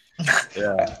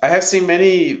 Yeah. I have seen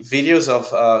many videos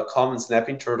of common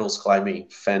snapping turtles climbing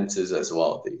fences as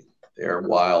well. They're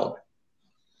wild.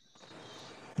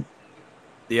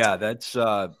 Yeah, that's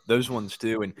those ones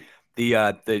too. And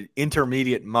the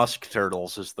intermediate musk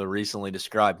turtles is the recently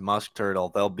described musk turtle.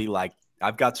 They'll be like,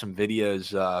 I've got some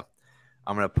videos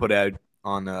I'm gonna put out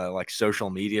on like social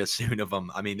media soon of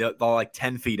them. I mean, they're like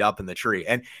 10 feet up in the tree,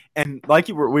 and like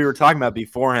we were talking about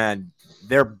beforehand,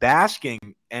 they're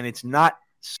basking, and it's not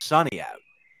sunny out.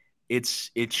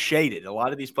 It's shaded. A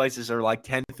lot of these places are like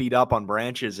 10 feet up on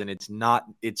branches, and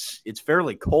it's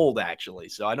fairly cold actually.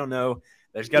 So I don't know.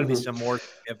 There's got to be some more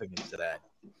significance to that.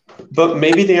 But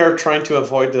maybe they are trying to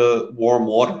avoid the warm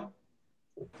water.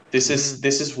 This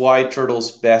is why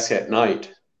turtles bask at night,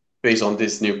 based on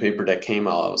this new paper that came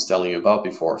out I was telling you about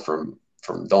before from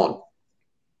Dawn.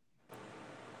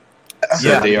 So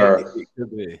yeah,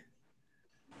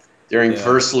 they're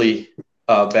inversely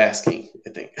basking, I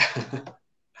think.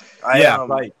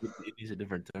 Right. It needs a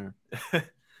different term.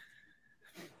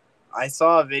 I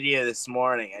saw a video this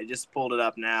morning. I just pulled it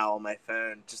up now on my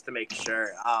phone just to make sure.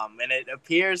 And it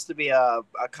appears to be a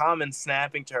common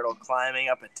snapping turtle climbing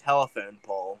up a telephone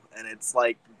pole, and it's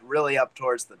like really up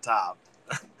towards the top.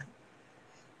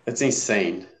 That's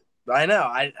insane. I know.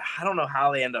 I don't know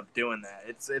how they end up doing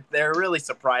that. They're really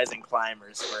surprising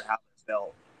climbers for how they're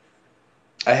built.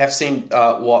 I have seen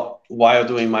while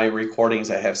doing my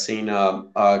recordings, I have seen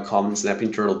a common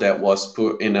snapping turtle that was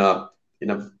put in a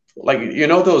like, you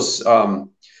know, those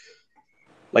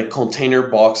like container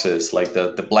boxes, like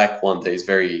the black one that is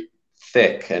very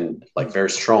thick and like very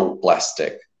strong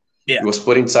plastic. Yeah. It was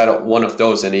put inside of one of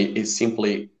those, and it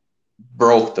simply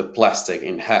broke the plastic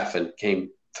in half and came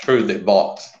through the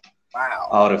box. Wow.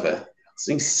 Out of it. It's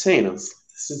insane.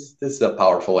 This is a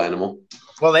powerful animal.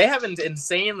 Well, they have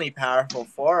insanely powerful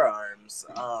forearms.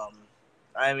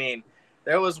 I mean,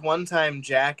 there was one time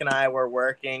Jack and I were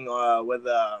working with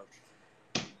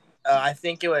I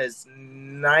think it was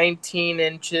 19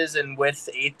 inches in width,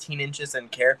 18 inches in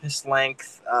carapace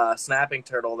length snapping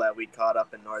turtle that we caught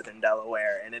up in northern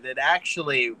Delaware. And it had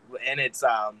actually, in its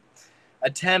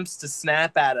attempts to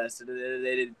snap at us,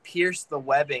 it had pierced the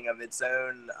webbing of its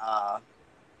own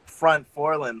front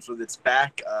forelimbs with its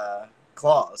back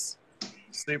claws.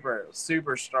 Super,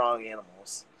 super strong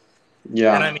animals.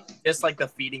 Yeah. And I mean, just like the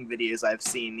feeding videos I've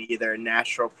seen, either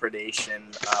natural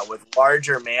predation with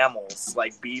larger mammals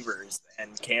like beavers,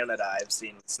 and Canada I've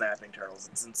seen with snapping turtles.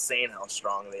 It's insane how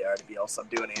strong they are to be able to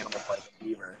subdue an animal like a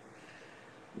beaver.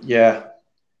 Yeah.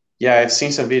 Yeah, I've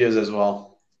seen some videos as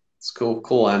well. It's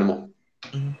cool animal.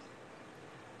 Mm-hmm.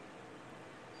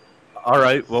 All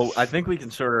right. Well, I think we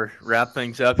can sort of wrap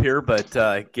things up here,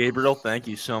 but Gabriel, thank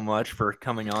you so much for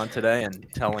coming on today and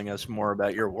telling us more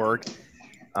about your work.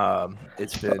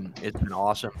 It's been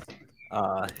awesome.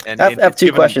 And I have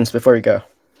two questions before you go.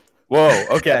 Whoa.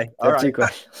 Okay. I have two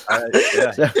questions. All right.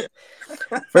 Yeah. So,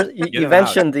 first, you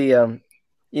mentioned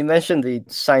the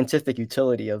scientific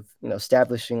utility of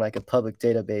establishing like a public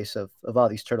database of all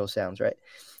these turtle sounds, right?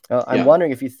 I'm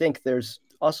wondering if you think there's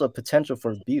also a potential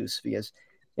for abuse, because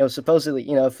supposedly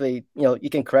if they you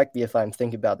can correct me if I'm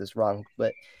thinking about this wrong,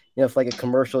 but if like a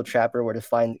commercial trapper were to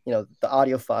find, the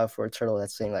audio file for a turtle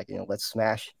that's saying like, let's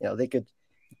smash, they could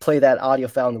play that audio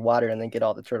file in the water and then get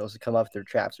all the turtles to come up with their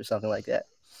traps or something like that.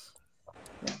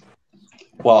 Yeah.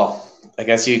 Well, I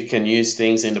guess you can use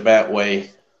things in the bad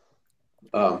way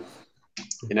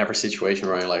in every situation,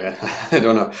 right? Like, I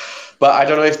don't know. But I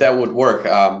don't know if that would work.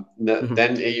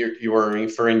 Then you were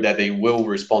inferring that they will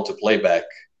respond to playback,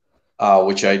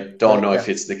 which I don't know if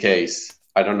it's the case.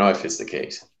 I don't know if it's the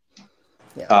case.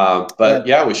 Yeah. But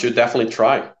we should definitely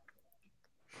try.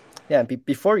 Yeah.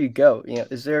 Before you go,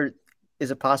 is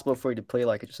it possible for you to play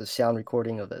like just a sound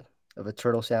recording of a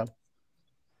turtle sound?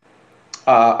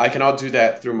 I cannot do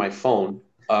that through my phone.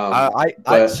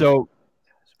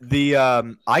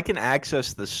 I can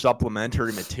access the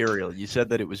supplementary material. You said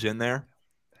that it was in there.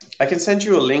 I can send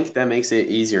you a link that makes it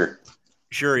easier.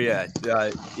 Sure, yeah.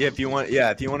 If you want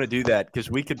to do that, because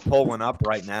we could pull one up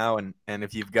right now, and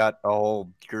if you've got a whole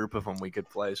group of them, we could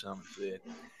play some.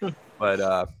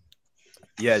 But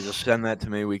yeah, just send that to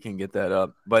me. We can get that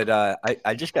up. But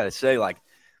I just got to say, like,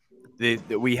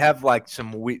 we have like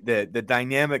the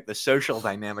dynamic, the social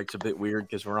dynamic's a bit weird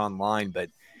because we're online. But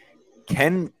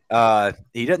Ken,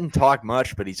 he doesn't talk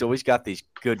much, but he's always got these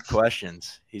good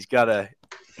questions. He's got to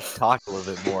talk a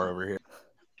little bit more over here.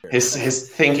 His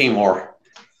thinking more.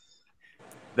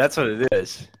 That's what it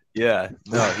is. Yeah.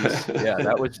 No.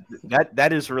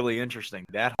 That is really interesting.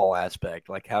 That whole aspect,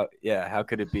 like how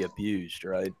could it be abused,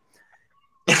 right?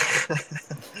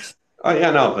 Oh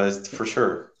yeah, no, but for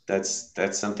sure, that's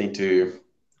something to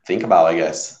think about. I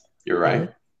guess you're right.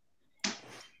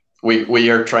 We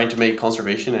are trying to make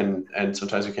conservation, and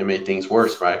sometimes we can make things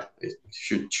worse, right? It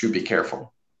should be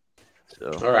careful.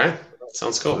 So, all right,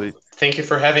 sounds cool. Sweet. Thank you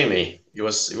for having me. It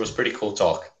was pretty cool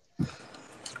talk.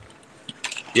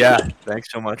 Yeah,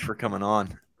 thanks so much for coming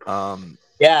on.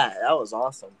 Yeah, that was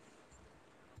awesome.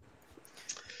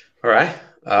 All right.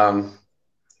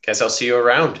 Guess I'll see you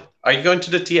around. Are you going to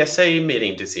the TSA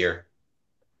meeting this year?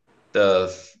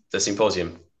 The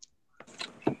symposium.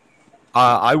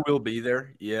 I will be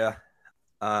there. Yeah.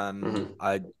 I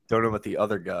don't know about the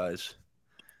other guys.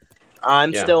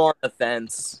 I'm still on the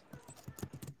fence.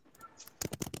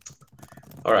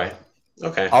 All right.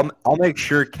 Okay. I'll make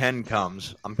sure Ken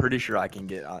comes. I'm pretty sure I can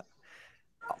get.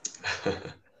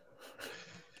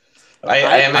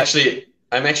 I'm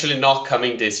actually not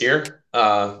coming this year,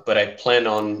 but I plan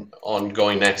on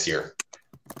going next year.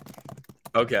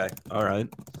 Okay. All right.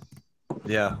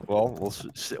 Yeah. Well,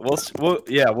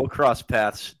 we'll cross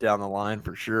paths down the line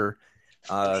for sure.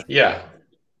 Yeah.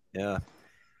 Yeah. It'll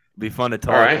be fun to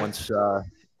talk once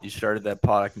you started that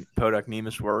Podoc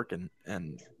Nemus work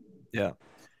and yeah.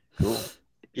 Cool.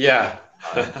 Yeah.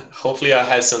 Hopefully I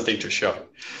have something to show.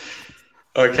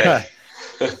 Okay.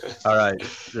 All right.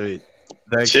 Sweet.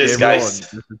 Thanks, cheers, Gabriel,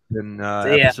 guys. And this has been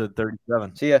episode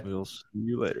 37. See ya. We'll see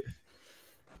you later.